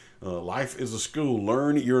through. Life is a school.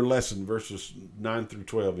 Learn your lesson, verses 9 through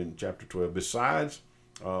 12 in chapter 12. Besides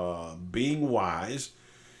being wise,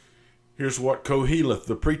 here's what Koheleth,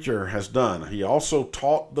 the preacher, has done. He also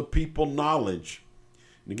taught the people knowledge.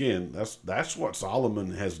 And again, that's what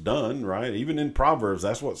Solomon has done, right? Even in Proverbs,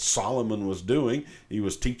 that's what Solomon was doing. He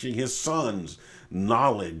was teaching his sons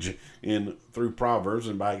knowledge through Proverbs,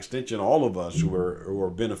 and by extension, all of us who are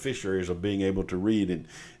beneficiaries of being able to read and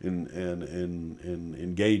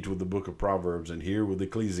engage with the book of Proverbs, and here with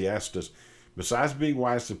Ecclesiastes. Besides being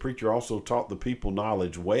wise, the preacher also taught the people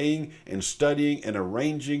knowledge, weighing and studying and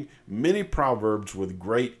arranging many proverbs with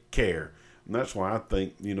great care. And that's why I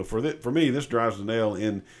think, for me, this drives the nail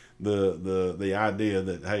in the idea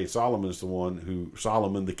that, hey, Solomon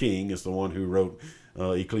the king is the one who wrote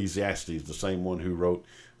Ecclesiastes, the same one who wrote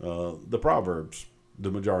the Proverbs,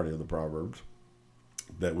 the majority of the Proverbs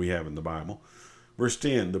that we have in the Bible. Verse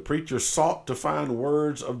 10, the preacher sought to find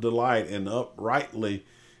words of delight, and uprightly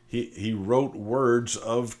he wrote words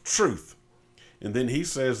of truth. And then he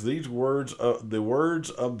says the words of the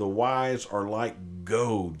wise are like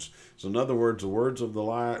goads. So in other words, the words of the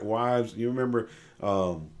wise, you remember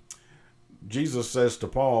Jesus says to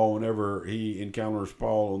Paul, whenever he encounters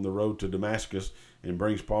Paul on the road to Damascus and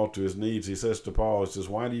brings Paul to his knees, he says to Paul, he says,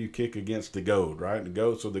 why do you kick against the goad, right? And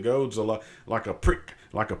the goad's like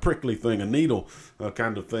a prickly thing, a needle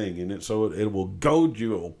kind of thing. And it will goad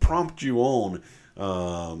you, it will prompt you on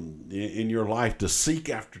in your life to seek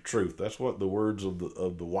after truth. That's what the words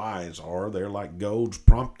of the wise are. They're like goads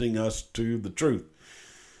prompting us to the truth.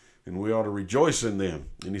 And we ought to rejoice in them.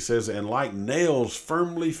 And he says, and like nails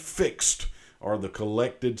firmly fixed are the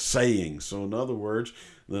collected sayings. So in other words,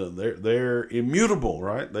 they're immutable,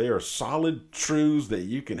 right? They are solid truths that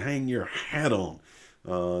you can hang your hat on.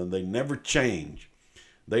 They never change.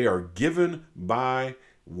 They are given by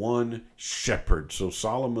one shepherd. So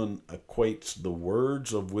Solomon equates the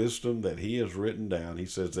words of wisdom that he has written down. He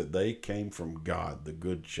says that they came from God, the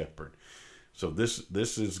good shepherd. So this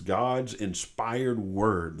is God's inspired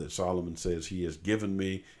word that Solomon says he has given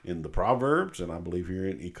me in the Proverbs, and I believe here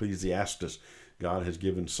in Ecclesiastes, God has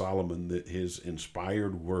given Solomon his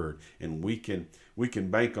inspired word, and we can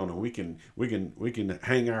bank on it. We can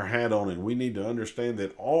hang our hat on it. We need to understand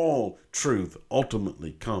that all truth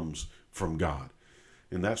ultimately comes from God.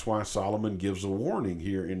 And that's why Solomon gives a warning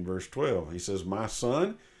here in verse 12. He says, my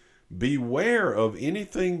son, beware of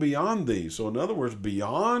anything beyond these. So in other words,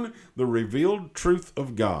 beyond the revealed truth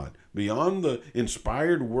of God, beyond the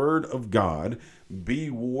inspired word of God, be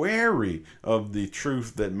wary of the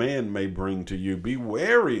truth that man may bring to you. Be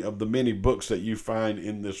wary of the many books that you find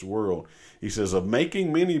in this world. He says, of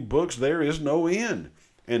making many books, there is no end.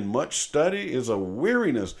 And much study is a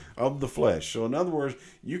weariness of the flesh. So in other words,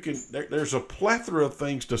 there's a plethora of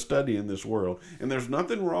things to study in this world. And there's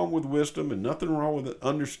nothing wrong with wisdom and nothing wrong with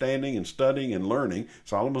understanding and studying and learning.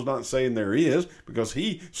 Solomon's not saying there is, because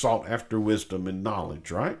he sought after wisdom and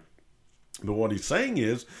knowledge, right? But what he's saying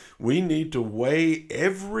is we need to weigh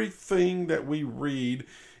everything that we read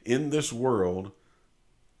in this world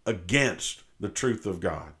against the truth of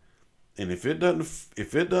God. And if it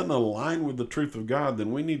doesn't align with the truth of God,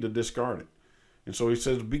 then we need to discard it. And so he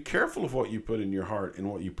says, be careful of what you put in your heart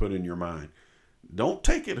and what you put in your mind. Don't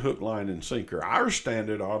take it hook, line, and sinker. Our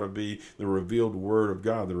standard ought to be the revealed word of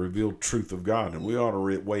God, the revealed truth of God. And we ought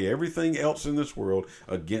to weigh everything else in this world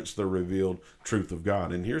against the revealed truth of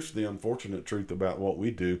God. And here's the unfortunate truth about what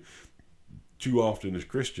we do too often as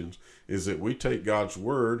Christians, is that we take God's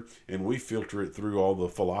word and we filter it through all the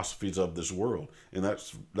philosophies of this world. And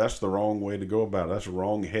that's the wrong way to go about it. That's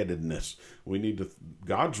wrong-headedness.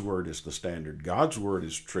 God's word is the standard. God's word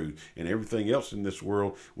is truth. And everything else in this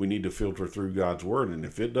world, we need to filter through God's word. And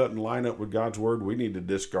if it doesn't line up with God's word, we need to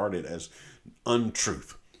discard it as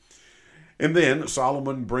untruth. And then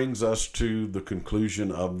Solomon brings us to the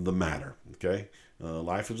conclusion of the matter. Okay?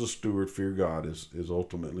 Life as a steward, fear God is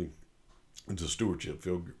ultimately... It's a stewardship,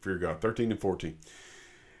 fear God. 13 and 14.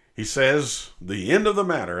 He says, the end of the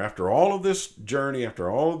matter, after all of this journey, after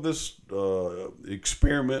all of this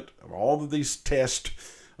experiment, all of these tests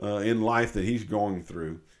in life that he's going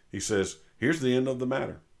through, he says, here's the end of the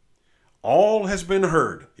matter. All has been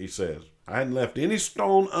heard, he says. I hadn't left any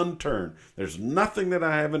stone unturned. There's nothing that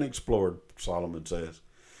I haven't explored, Solomon says.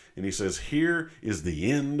 And he says, here is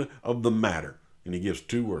the end of the matter. And he gives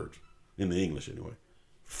 2 words, in the English anyway.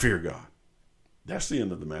 Fear God. That's the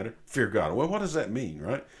end of the matter. Fear God. Well, what does that mean,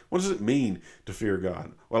 right? What does it mean to fear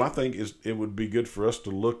God? Well, I think it would be good for us to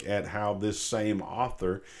look at how this same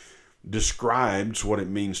author describes what it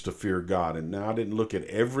means to fear God. And now I didn't look at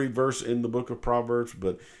every verse in the book of Proverbs,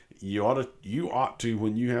 but you ought to,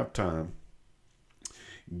 when you have time,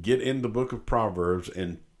 get in the book of Proverbs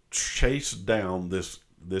and chase down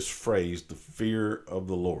this phrase, the fear of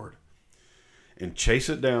the Lord. And chase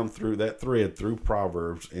it down through that thread, through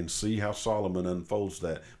Proverbs, and see how Solomon unfolds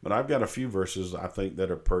that. But I've got a few verses I think that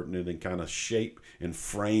are pertinent and kind of shape and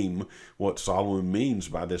frame what Solomon means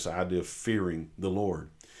by this idea of fearing the Lord.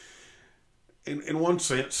 In one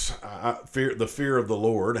sense, the fear of the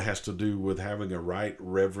Lord has to do with having a right,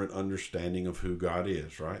 reverent understanding of who God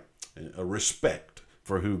is, right? A respect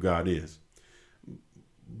for who God is.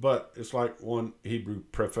 But it's like one Hebrew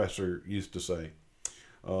professor used to say,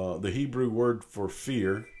 the Hebrew word for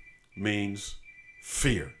fear means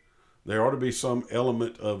fear. There ought to be some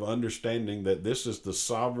element of understanding that this is the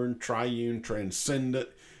sovereign, triune, transcendent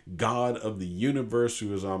God of the universe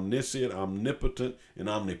who is omniscient, omnipotent, and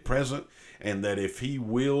omnipresent, and that if he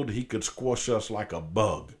willed, he could squash us like a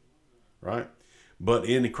bug, right? But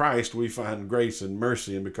in Christ, we find grace and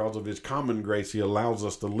mercy, and because of his common grace, he allows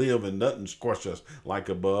us to live and doesn't squash us like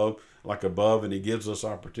above, and he gives us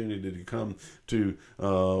opportunity to come to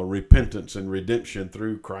repentance and redemption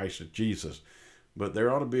through Christ Jesus. But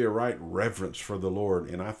there ought to be a right reverence for the Lord,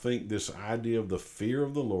 and I think this idea of the fear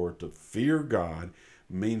of the Lord, to fear God,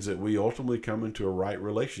 means that we ultimately come into a right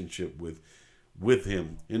relationship with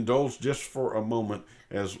him. Indulge just for a moment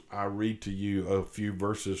as I read to you a few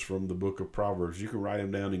verses from the book of Proverbs. You can write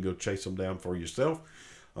them down and go chase them down for yourself.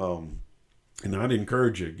 And I'd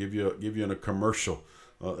encourage you, give you a commercial.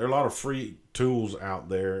 There are a lot of free tools out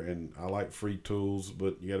there, and I like free tools,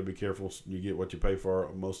 but you got to be careful. You get what you pay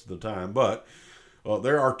for most of the time. But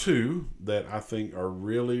there are two that I think are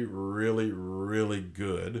really, really, really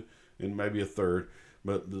good, and maybe a third.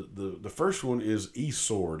 But the first one is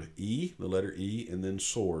eSword. E, the letter E, and then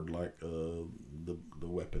sword, like the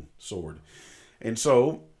weapon, sword. And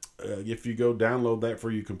so if you go download that for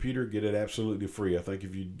your computer, get it absolutely free. I think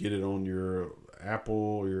if you get it on your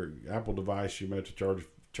Apple device, you might have to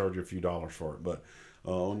charge a few dollars for it. But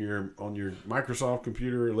on your Microsoft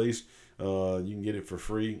computer, at least, you can get it for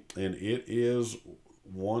free. And it is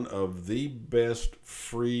one of the best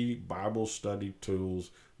free Bible study tools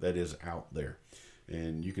that is out there.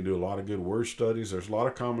 And you can do a lot of good word studies. There's a lot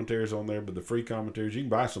of commentaries on there, but the free commentaries, you can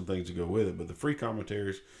buy some things to go with it, but the free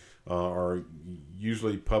commentaries are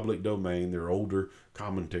usually public domain. They're older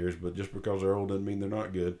commentaries, but just because they're old doesn't mean they're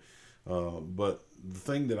not good. But the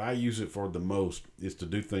thing that I use it for the most is to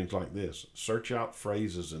do things like this. Search out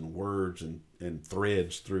phrases and words and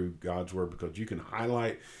threads through God's Word, because you can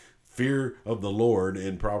highlight fear of the Lord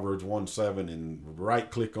in Proverbs 1:7 and right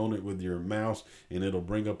click on it with your mouse, and it'll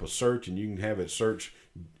bring up a search, and you can have it search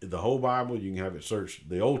the whole Bible. You can have it search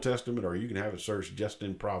the Old Testament, or you can have it search just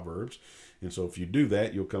in Proverbs. And so if you do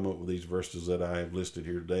that, you'll come up with these verses that I have listed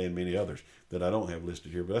here today, and many others that I don't have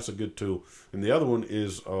listed here, but that's a good tool. And the other one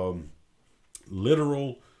is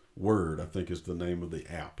Literal Word, I think is the name of the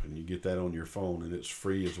app, and you get that on your phone, and it's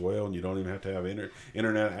free as well, and you don't even have to have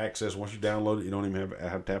internet access. Once you download it, you don't even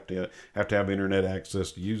have to have internet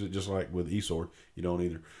access to use it, just like with eSword. You don't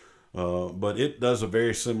either. But it does a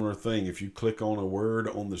very similar thing. If you click on a word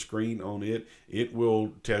on the screen on it, it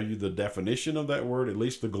will tell you the definition of that word, at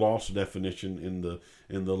least the gloss definition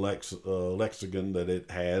in the lexicon that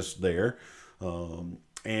it has there.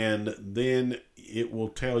 And then it will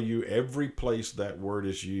tell you every place that word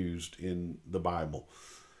is used in the Bible.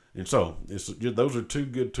 And so those are two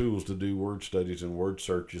good tools to do word studies and word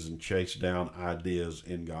searches and chase down ideas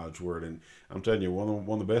in God's Word. And I'm telling you, one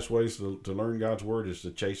of the best ways to learn God's Word is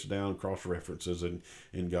to chase down cross references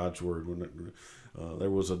in God's Word.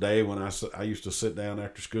 There was a day when I used to sit down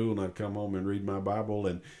after school, and I'd come home and read my Bible,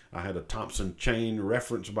 and I had a Thompson Chain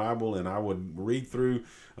Reference Bible, and I would read through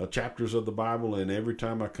chapters of the Bible, and every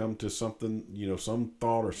time I come to something, some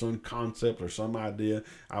thought or some concept or some idea,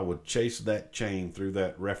 I would chase that chain through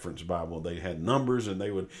that reference Bible. They had numbers, and they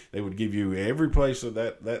would give you every place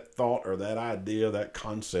that thought or that idea, that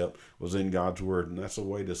concept was in God's Word, and that's a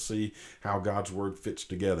way to see how God's Word fits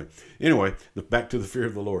together. Anyway, back to the fear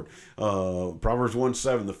of the Lord. Proverbs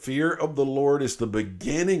 1:7, the fear of the Lord is the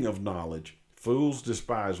beginning of knowledge. Fools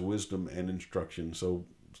despise wisdom and instruction. So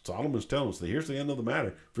Solomon's telling us that here's the end of the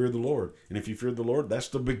matter. Fear the Lord. And if you fear the Lord, that's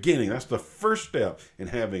the beginning. That's the first step in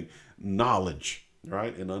having knowledge,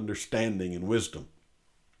 right? And understanding and wisdom.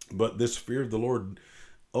 But this fear of the Lord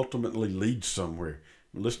ultimately leads somewhere.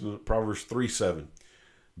 Listen to Proverbs 3:7.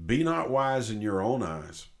 Be not wise in your own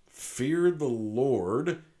eyes. Fear the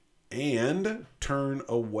Lord and turn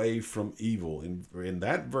away from evil. In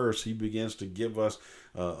that verse, he begins to give us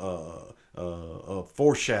a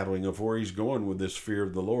foreshadowing of where he's going with this fear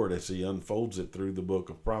of the Lord as he unfolds it through the book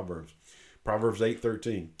of Proverbs. Proverbs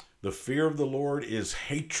 8:13. The fear of the Lord is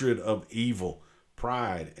hatred of evil,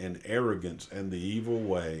 pride and arrogance and the evil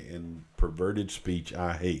way and perverted speech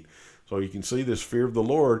I hate. So you can see this fear of the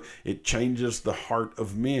Lord, it changes the heart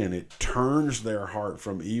of men. It turns their heart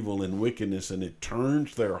from evil and wickedness, and it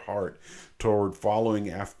turns their heart toward following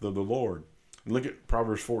after the Lord. And look at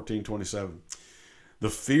Proverbs 14:27. The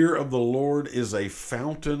fear of the Lord is a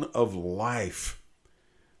fountain of life,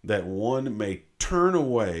 that one may turn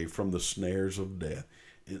away from the snares of death.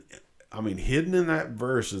 I mean, hidden in that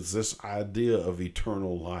verse is this idea of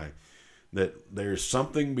eternal life, that there's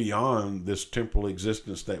something beyond this temporal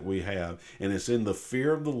existence that we have. And it's in the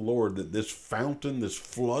fear of the Lord that this fountain, this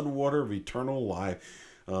floodwater of eternal life,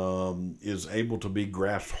 is able to be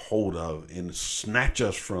grasped hold of and snatch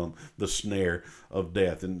us from the snare of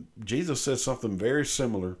death. And Jesus says something very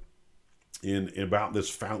similar in about this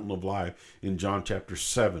fountain of life in John chapter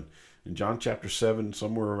 7. In John chapter 7,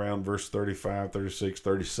 somewhere around verse 35, 36,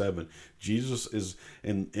 37, Jesus is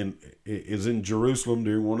in Jerusalem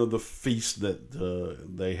during one of the feasts that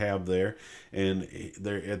they have there. And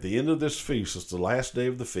they're at the end of this feast, it's the last day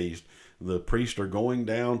of the feast, the priests are going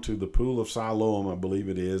down to the pool of Siloam, I believe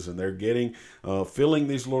it is, and they're getting filling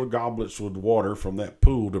these little goblets with water from that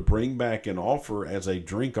pool to bring back and offer as a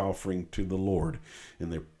drink offering to the Lord.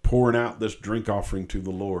 And they're pouring out this drink offering to the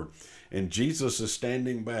Lord. And Jesus is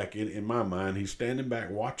standing back, in my mind, he's standing back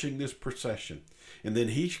watching this procession. And then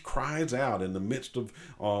he cries out in the midst of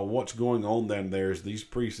what's going on down there as these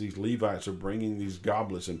priests, these Levites are bringing these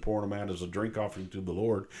goblets and pouring them out as a drink offering to the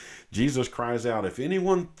Lord. Jesus cries out, if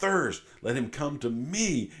anyone thirsts, let him come to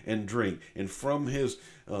me and drink. And from his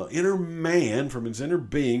inner man, from his inner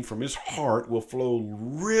being, from his heart will flow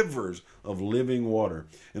rivers of living water.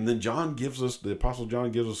 And then the Apostle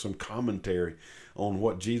John gives us some commentary on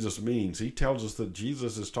what Jesus means. He tells us that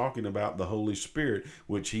Jesus is talking about the Holy Spirit,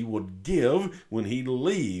 which he would give when he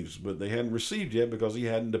leaves, but they hadn't received yet because he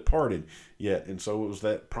hadn't departed yet. And so it was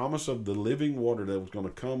that promise of the living water that was going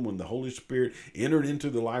to come when the Holy Spirit entered into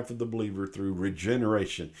the life of the believer through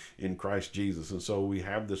regeneration in Christ Jesus. And so we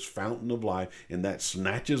have this fountain of life, and that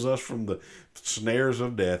snatches us from the snares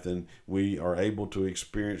of death, and we are able to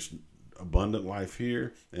experience abundant life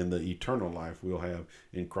here and the eternal life we'll have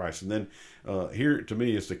in Christ. And then here, to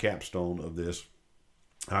me, is the capstone of this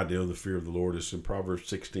idea of the fear of the Lord is in Proverbs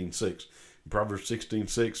 16:6. Proverbs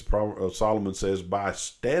 16:6, Solomon says, by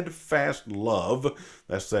steadfast love,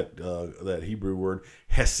 that's that Hebrew word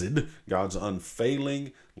hesed, God's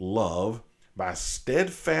unfailing love, by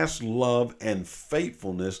steadfast love and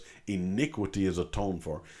faithfulness, iniquity is atoned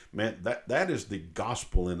for. Man, that is the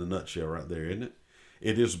gospel in a nutshell right there, isn't it?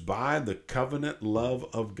 It is by the covenant love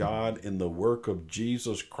of God in the work of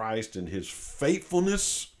Jesus Christ and his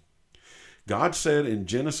faithfulness. God said in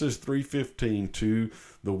Genesis 3:15 to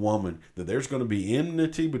the woman that there's going to be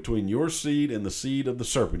enmity between your seed and the seed of the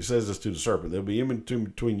serpent. He says this to the serpent. There'll be enmity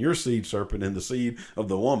between your seed, serpent, and the seed of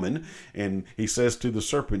the woman. And he says to the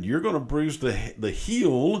serpent, you're going to bruise the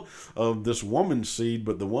heel of this woman's seed,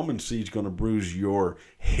 but the woman's seed is going to bruise your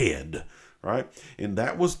head. Right? And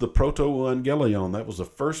that was the proto-evangelion. That was the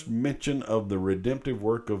first mention of the redemptive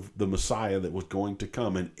work of the Messiah that was going to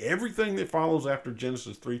come. And everything that follows after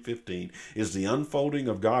Genesis 3:15 is the unfolding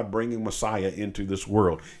of God bringing Messiah into this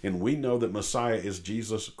world. And we know that Messiah is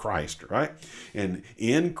Jesus Christ, right? And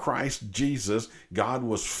in Christ Jesus, God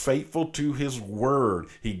was faithful to his word.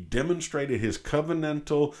 He demonstrated his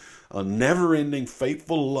covenantal, never-ending,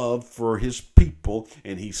 faithful love for his people,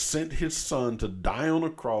 and he sent his son to die on a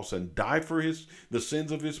cross and die for the sins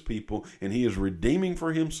of his people, and he is redeeming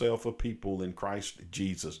for himself a people in Christ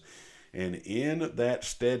Jesus. And in that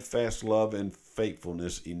steadfast love and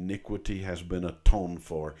faithfulness, iniquity has been atoned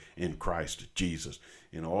for in Christ Jesus.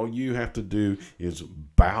 And all you have to do is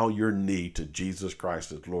bow your knee to Jesus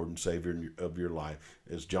Christ as Lord and Savior of your life.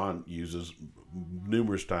 As John uses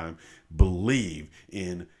numerous times, believe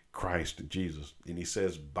in Christ Jesus. And he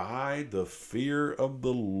says, by the fear of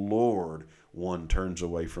the Lord, one turns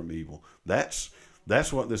away from evil. That's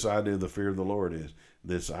what this idea of the fear of the Lord is.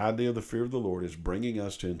 This idea of the fear of the Lord is bringing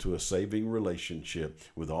us into a saving relationship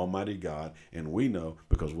with Almighty God. And we know,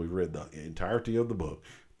 because we've read the entirety of the book,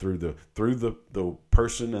 through the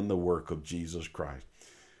person and the work of Jesus Christ.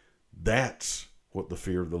 That's what the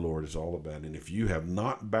fear of the Lord is all about. And if you have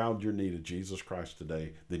not bowed your knee to Jesus Christ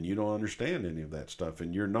today, then you don't understand any of that stuff,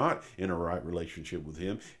 and you're not in a right relationship with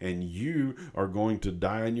him, and you are going to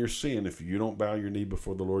die in your sin if you don't bow your knee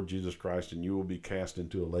before the Lord Jesus Christ, and you will be cast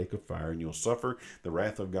into a lake of fire, and you'll suffer the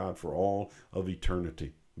wrath of God for all of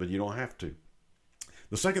eternity. But you don't have to.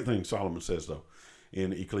 The second thing Solomon says, though,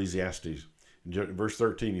 in Ecclesiastes, in verse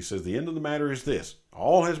 13, he says, the end of the matter is this: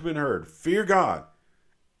 all has been heard. Fear God.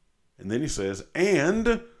 And then he says,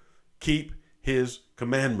 and keep his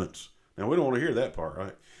commandments. Now, we don't want to hear that part,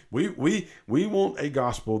 right? We want a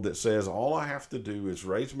gospel that says all I have to do is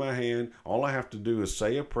raise my hand, all I have to do is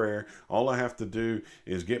say a prayer, all I have to do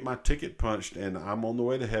is get my ticket punched, and I'm on the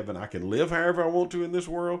way to heaven. I can live however I want to in this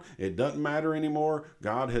world. It doesn't matter anymore.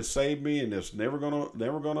 God has saved me, and I'm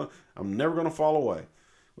never gonna fall away.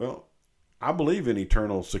 Well, I believe in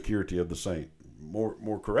eternal security of the saint.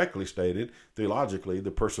 More correctly stated, theologically,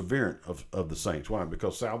 the perseverance of the saints. Why?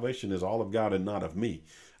 Because salvation is all of God and not of me.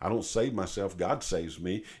 I don't save myself. God saves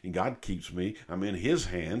me, and God keeps me. I'm in his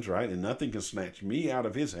hands, right? And nothing can snatch me out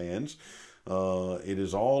of his hands. It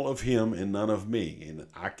is all of him and none of me. And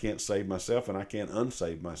I can't save myself, and I can't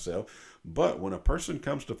unsave myself. But when a person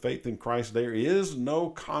comes to faith in Christ, there is no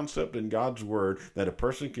concept in God's word that a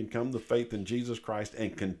person can come to faith in Jesus Christ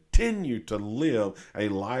and continue to live a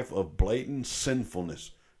life of blatant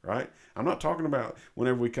sinfulness, right? I'm not talking about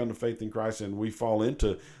whenever we come to faith in Christ and we fall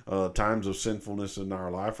into times of sinfulness in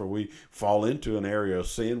our life, or we fall into an area of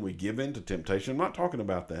sin, we give in to temptation. I'm not talking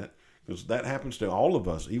about that, because that happens to all of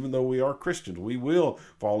us. Even though we are Christians, we will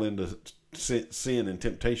fall into sin and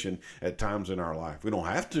temptation at times in our life. We don't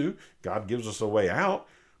have to. God gives us a way out,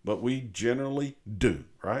 but we generally do,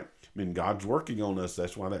 right? I mean, God's working on us.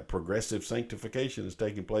 That's why that progressive sanctification is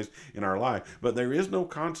taking place in our life. But there is no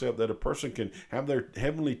concept that a person can have their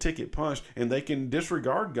heavenly ticket punched and they can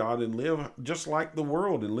disregard God and live just like the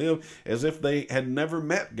world and live as if they had never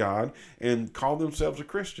met God and call themselves a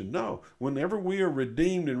Christian. No. Whenever we are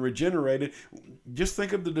redeemed and regenerated, just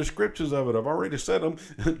think of the descriptions of it. I've already said them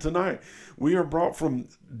tonight. We are brought from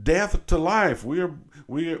death to life. We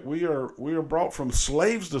are brought from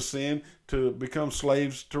slaves to sin to become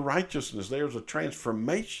slaves to righteousness. There's a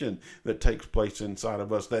transformation that takes place inside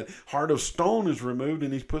of us. That heart of stone is removed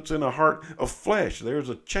and he puts in a heart of flesh. There's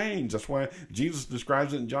a change. That's why Jesus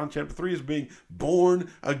describes it in John chapter 3 as being born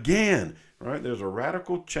again. Right? There's a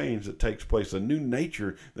radical change that takes place, a new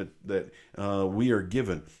nature that we are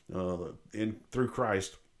given through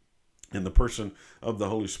Christ in the person of the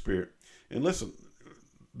Holy Spirit. And listen,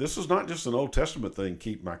 this is not just an Old Testament thing,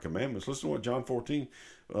 keep my commandments. Listen to what John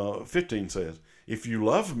 15 says. If you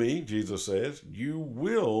love me, Jesus says, you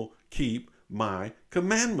will keep my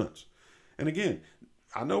commandments. And again,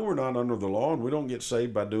 I know we're not under the law and we don't get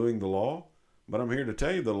saved by doing the law, but I'm here to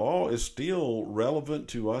tell you the law is still relevant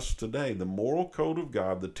to us today. The moral code of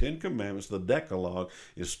God, the Ten Commandments, the Decalogue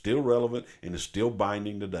is still relevant and is still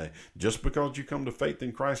binding today. Just because you come to faith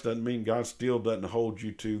in Christ doesn't mean God still doesn't hold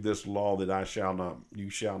you to this law that you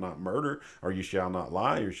shall not murder, or you shall not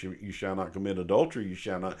lie, or you shall not commit adultery, you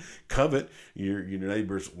shall not covet your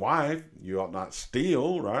neighbor's wife, you ought not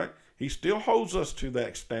steal, right? He still holds us to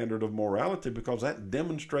that standard of morality because that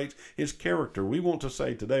demonstrates his character. We want to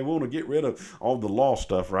say today, we want to get rid of all the law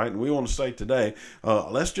stuff, right? And we want to say today,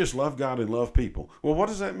 let's just love God and love people. Well, what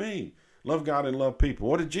does that mean? Love God and love people.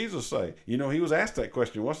 What did Jesus say? You know, he was asked that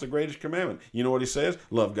question. What's the greatest commandment? You know what he says?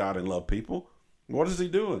 Love God and love people. What is he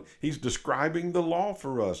doing? He's describing the law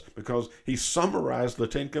for us because he summarized the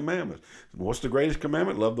Ten Commandments. What's the greatest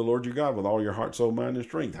commandment? Love the Lord your God with all your heart, soul, mind, and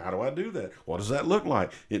strength. How do I do that? What does that look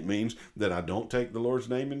like? It means that I don't take the Lord's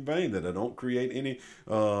name in vain, that I don't create any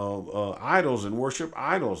idols and worship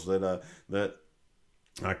idols, that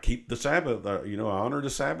I keep the Sabbath, I honor the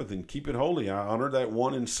Sabbath and keep it holy. I honor that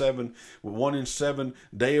 1 in 7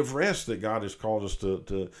 day of rest that God has called us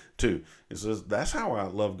to. It says that's how I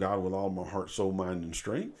love God with all my heart, soul, mind, and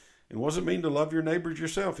strength. And what does it mean to love your neighbor as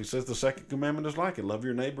yourself? He says the second commandment is like it. Love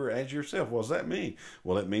your neighbor as yourself. What does that mean?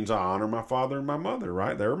 Well, it means I honor my father and my mother,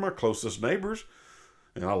 right? They're my closest neighbors.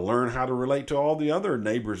 And I learn how to relate to all the other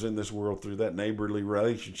neighbors in this world through that neighborly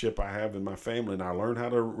relationship I have in my family. And I learn how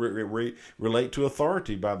to relate to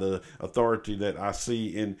authority by the authority that I see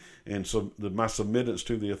in my submittance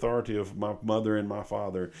to the authority of my mother and my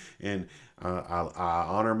father. And I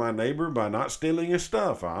honor my neighbor by not stealing his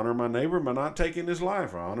stuff. I honor my neighbor by not taking his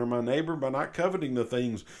life. I honor my neighbor by not coveting the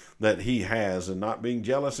things that he has and not being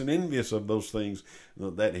jealous and envious of those things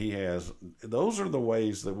that he has. Those are the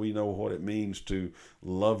ways that we know what it means to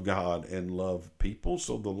love God and love people.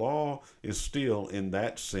 So the law is still, in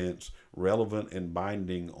that sense, relevant and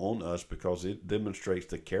binding on us because it demonstrates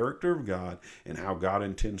the character of God and how God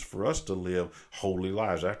intends for us to live holy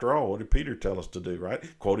lives. After all, what did Peter tell us to do, right?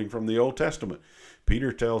 Quoting from the Old Testament,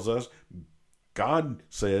 Peter tells us, God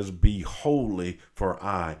says, be holy for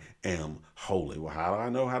I am holy. Well, how do I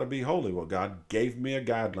know how to be holy? Well, God gave me a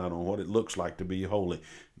guideline on what it looks like to be holy.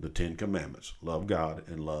 The Ten Commandments. Love God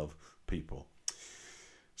and love people.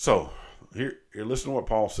 So here, listen to what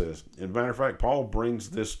Paul says. As a matter of fact, Paul brings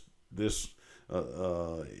this uh,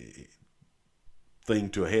 uh, thing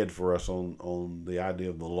to a head for us on the idea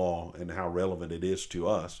of the law and how relevant it is to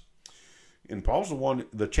us. And Paul's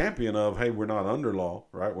the champion of, hey, we're not under law,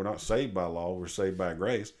 right? We're not saved by law. We're saved by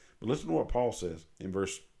grace. But listen to what Paul says in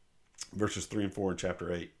verses 3 and 4 in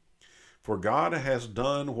chapter 8. For God has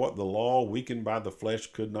done what the law, weakened by the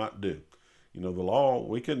flesh, could not do. The law,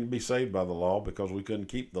 we couldn't be saved by the law because we couldn't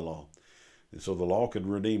keep the law. And so the law could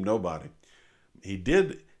redeem nobody. He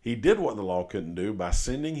did what the law couldn't do by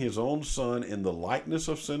sending his own son in the likeness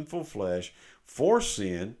of sinful flesh for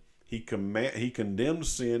sin. He condemned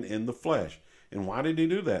sin in the flesh. And why did he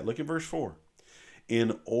do that? Look at verse 4.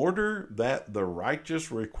 In order that the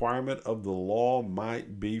righteous requirement of the law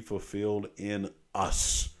might be fulfilled in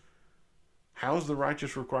us. How is the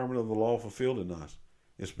righteous requirement of the law fulfilled in us?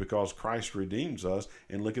 It's because Christ redeems us.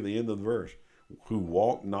 And look at the end of the verse. Who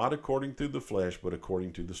walk not according to the flesh, but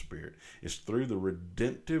according to the Spirit. It's through the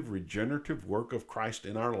redemptive, regenerative work of Christ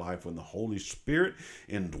in our life, when the Holy Spirit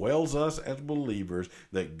indwells us as believers,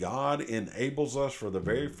 that God enables us for the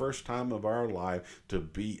very first time of our life to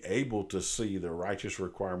be able to see the righteous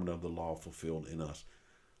requirement of the law fulfilled in us.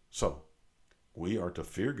 So, we are to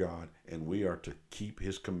fear God and we are to keep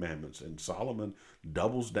his commandments. And Solomon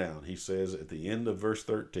doubles down. He says at the end of verse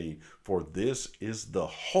 13, for this is the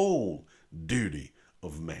whole duty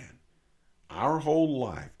of man. Our whole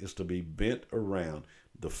life is to be bent around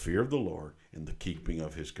the fear of the Lord and the keeping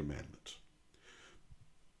of his commandments.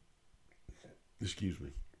 Excuse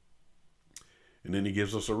me. And then he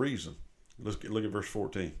gives us a reason. Let's look at verse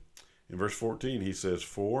 14. In verse 14, he says,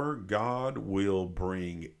 for God will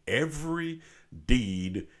bring every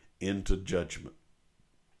deed into judgment.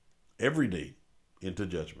 Every deed into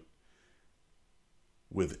judgment.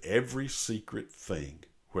 With every secret thing,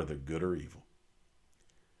 whether good or evil.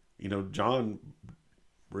 John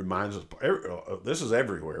reminds us, this is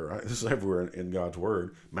everywhere, right? This is everywhere in God's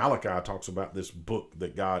word. Malachi talks about this book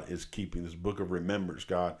that God is keeping, this book of remembrance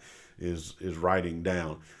God is writing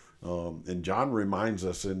down. And John reminds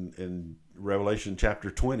us in Revelation chapter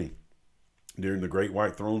 20, during the great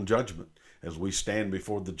white throne judgment, as we stand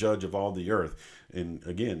before the judge of all the earth. And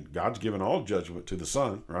again, God's given all judgment to the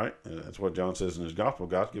Son, right? That's what John says in his gospel.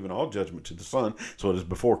 God's given all judgment to the Son. So it is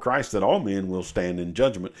before Christ that all men will stand in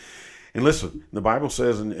judgment. And listen, the Bible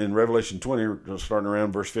says in Revelation 20, starting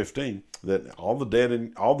around verse 15, that all the dead,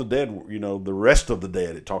 the rest of the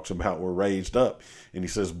dead it talks about, were raised up. And he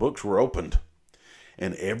says books were opened.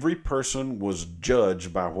 And every person was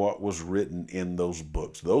judged by what was written in those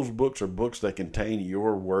books. Those books are books that contain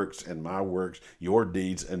your works and my works, your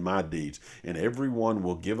deeds and my deeds. And everyone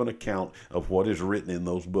will give an account of what is written in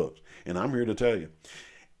those books. And I'm here to tell you,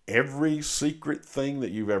 every secret thing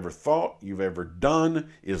that you've ever thought, you've ever done,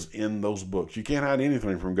 is in those books. You can't hide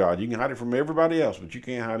anything from God. You can hide it from everybody else, but you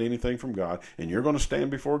can't hide anything from God. And you're going to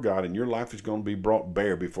stand before God, and your life is going to be brought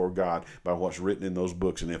bare before God by what's written in those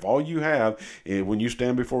books. And if all you have, when you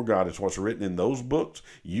stand before God, is what's written in those books,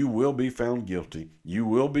 you will be found guilty. You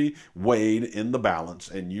will be weighed in the balance,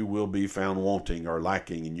 and you will be found wanting or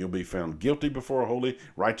lacking, and you'll be found guilty before a holy,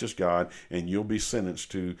 righteous God, and you'll be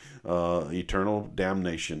sentenced to eternal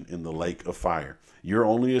damnation in the lake of fire. Your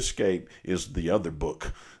only escape is the other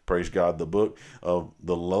book. Praise God, the book of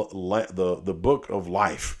the book of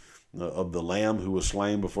life of the Lamb who was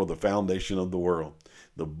slain before the foundation of the world.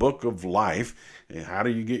 The book of life. And how do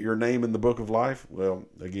you get your name in the book of life? Well,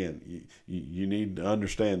 again, you need to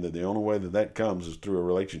understand that the only way that comes is through a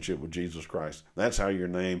relationship with Jesus Christ. That's how your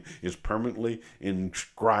name is permanently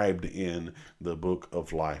inscribed in the book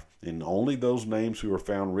of life. And only those names who are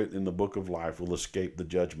found written in the book of life will escape the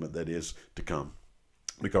judgment that is to come.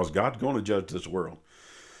 Because God's going to judge this world.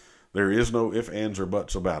 There is no ifs, ands, or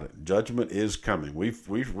buts about it. Judgment is coming. We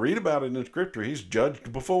read about it in Scripture. He's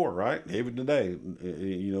judged before, right? Even today,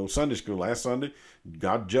 Sunday school, last Sunday,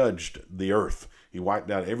 God judged the earth. He wiped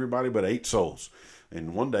out everybody but 8 souls.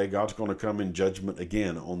 And one day, God's going to come in judgment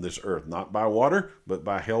again on this earth. Not by water, but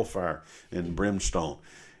by hellfire and brimstone.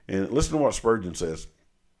 And listen to what Spurgeon says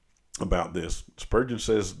about this. Spurgeon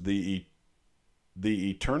says, the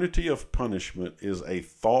eternity of punishment is a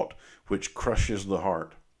thought which crushes the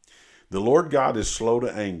heart. The Lord God is slow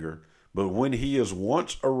to anger, but when he is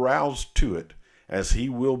once aroused to it, as he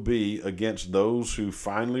will be against those who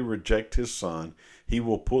finally reject his Son, he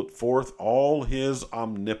will put forth all his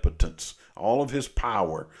omnipotence, all of his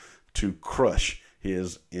power to crush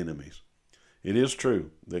his enemies. It is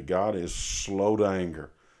true that God is slow to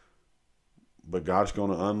anger, but God's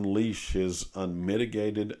going to unleash his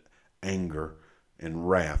unmitigated anger and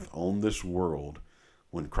wrath on this world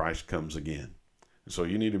when Christ comes again. So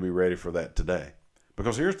you need to be ready for that today.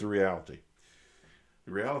 Because here's the reality.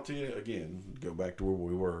 The reality, again, go back to where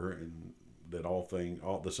we were, and that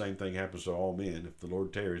the same thing happens to all men. If the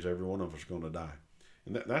Lord tarries, every one of us is going to die.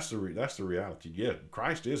 And that's the reality. Yeah,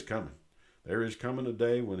 Christ is coming. There is coming a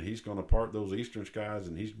day when he's going to part those eastern skies,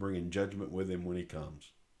 and he's bringing judgment with him when he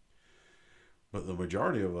comes. But the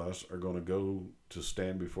majority of us are going to go to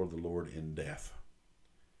stand before the Lord in death.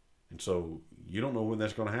 And so you don't know when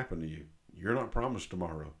that's going to happen to you. You're not promised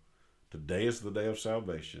tomorrow. Today is the day of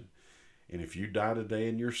salvation. And if you die today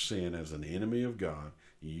in your sin as an enemy of God,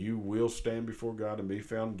 you will stand before God and be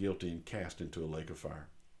found guilty and cast into a lake of fire.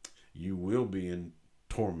 You will be in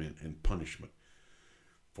torment and punishment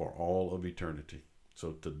for all of eternity.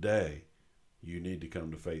 So today, you need to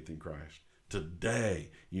come to faith in Christ. Today,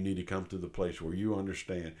 you need to come to the place where you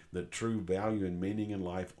understand that true value and meaning in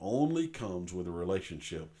life only comes with a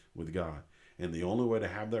relationship with God. And the only way to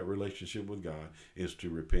have that relationship with God is to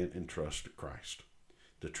repent and trust Christ.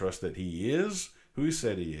 To trust that he is who he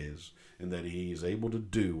said he is, and that he is able to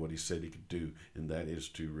do what he said he could do, and that is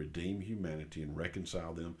to redeem humanity and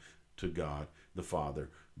reconcile them to God the Father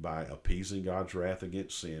by appeasing God's wrath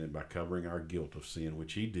against sin and by covering our guilt of sin,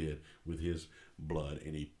 which he did with his blood.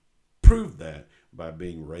 And he proved that by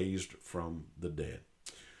being raised from the dead.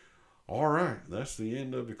 All right, that's the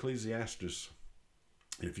end of Ecclesiastes.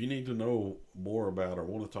 If you need to know more about or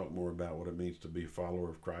want to talk more about what it means to be a follower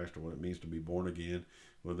of Christ or what it means to be born again,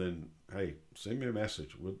 well then, hey, send me a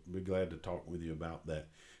message. We'll be glad to talk with you about that.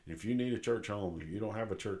 If you need a church home, if you don't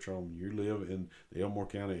have a church home, you live in the Elmore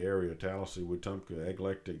County area, Tallahassee, Wetumpka,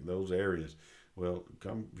 Eclectic, those areas, well,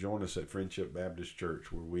 come join us at Friendship Baptist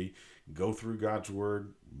Church, where we go through God's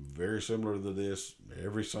Word, very similar to this,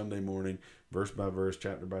 every Sunday morning, verse by verse,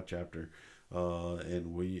 chapter by chapter,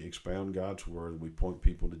 and we expound God's Word. We point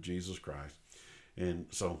people to Jesus Christ. And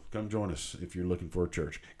so come join us if you're looking for a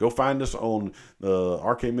church. Go find us on the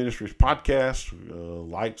RK Ministries podcast.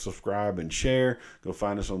 Like, subscribe, and share. Go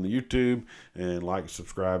find us on the YouTube and like,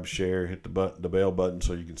 subscribe, share. Hit the bell button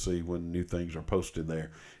so you can see when new things are posted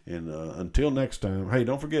there. And until next time, hey,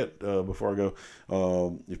 don't forget, before I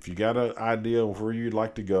go, if you got an idea of where you'd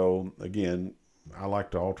like to go, again, I like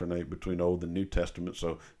to alternate between Old and New Testament.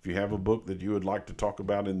 So if you have a book that you would like to talk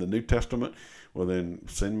about in the New Testament, well, then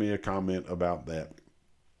send me a comment about that.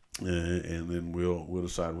 And then we'll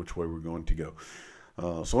decide which way we're going to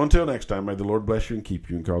go. So until next time, may the Lord bless you and keep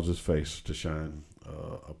you and cause his face to shine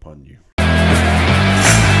upon you.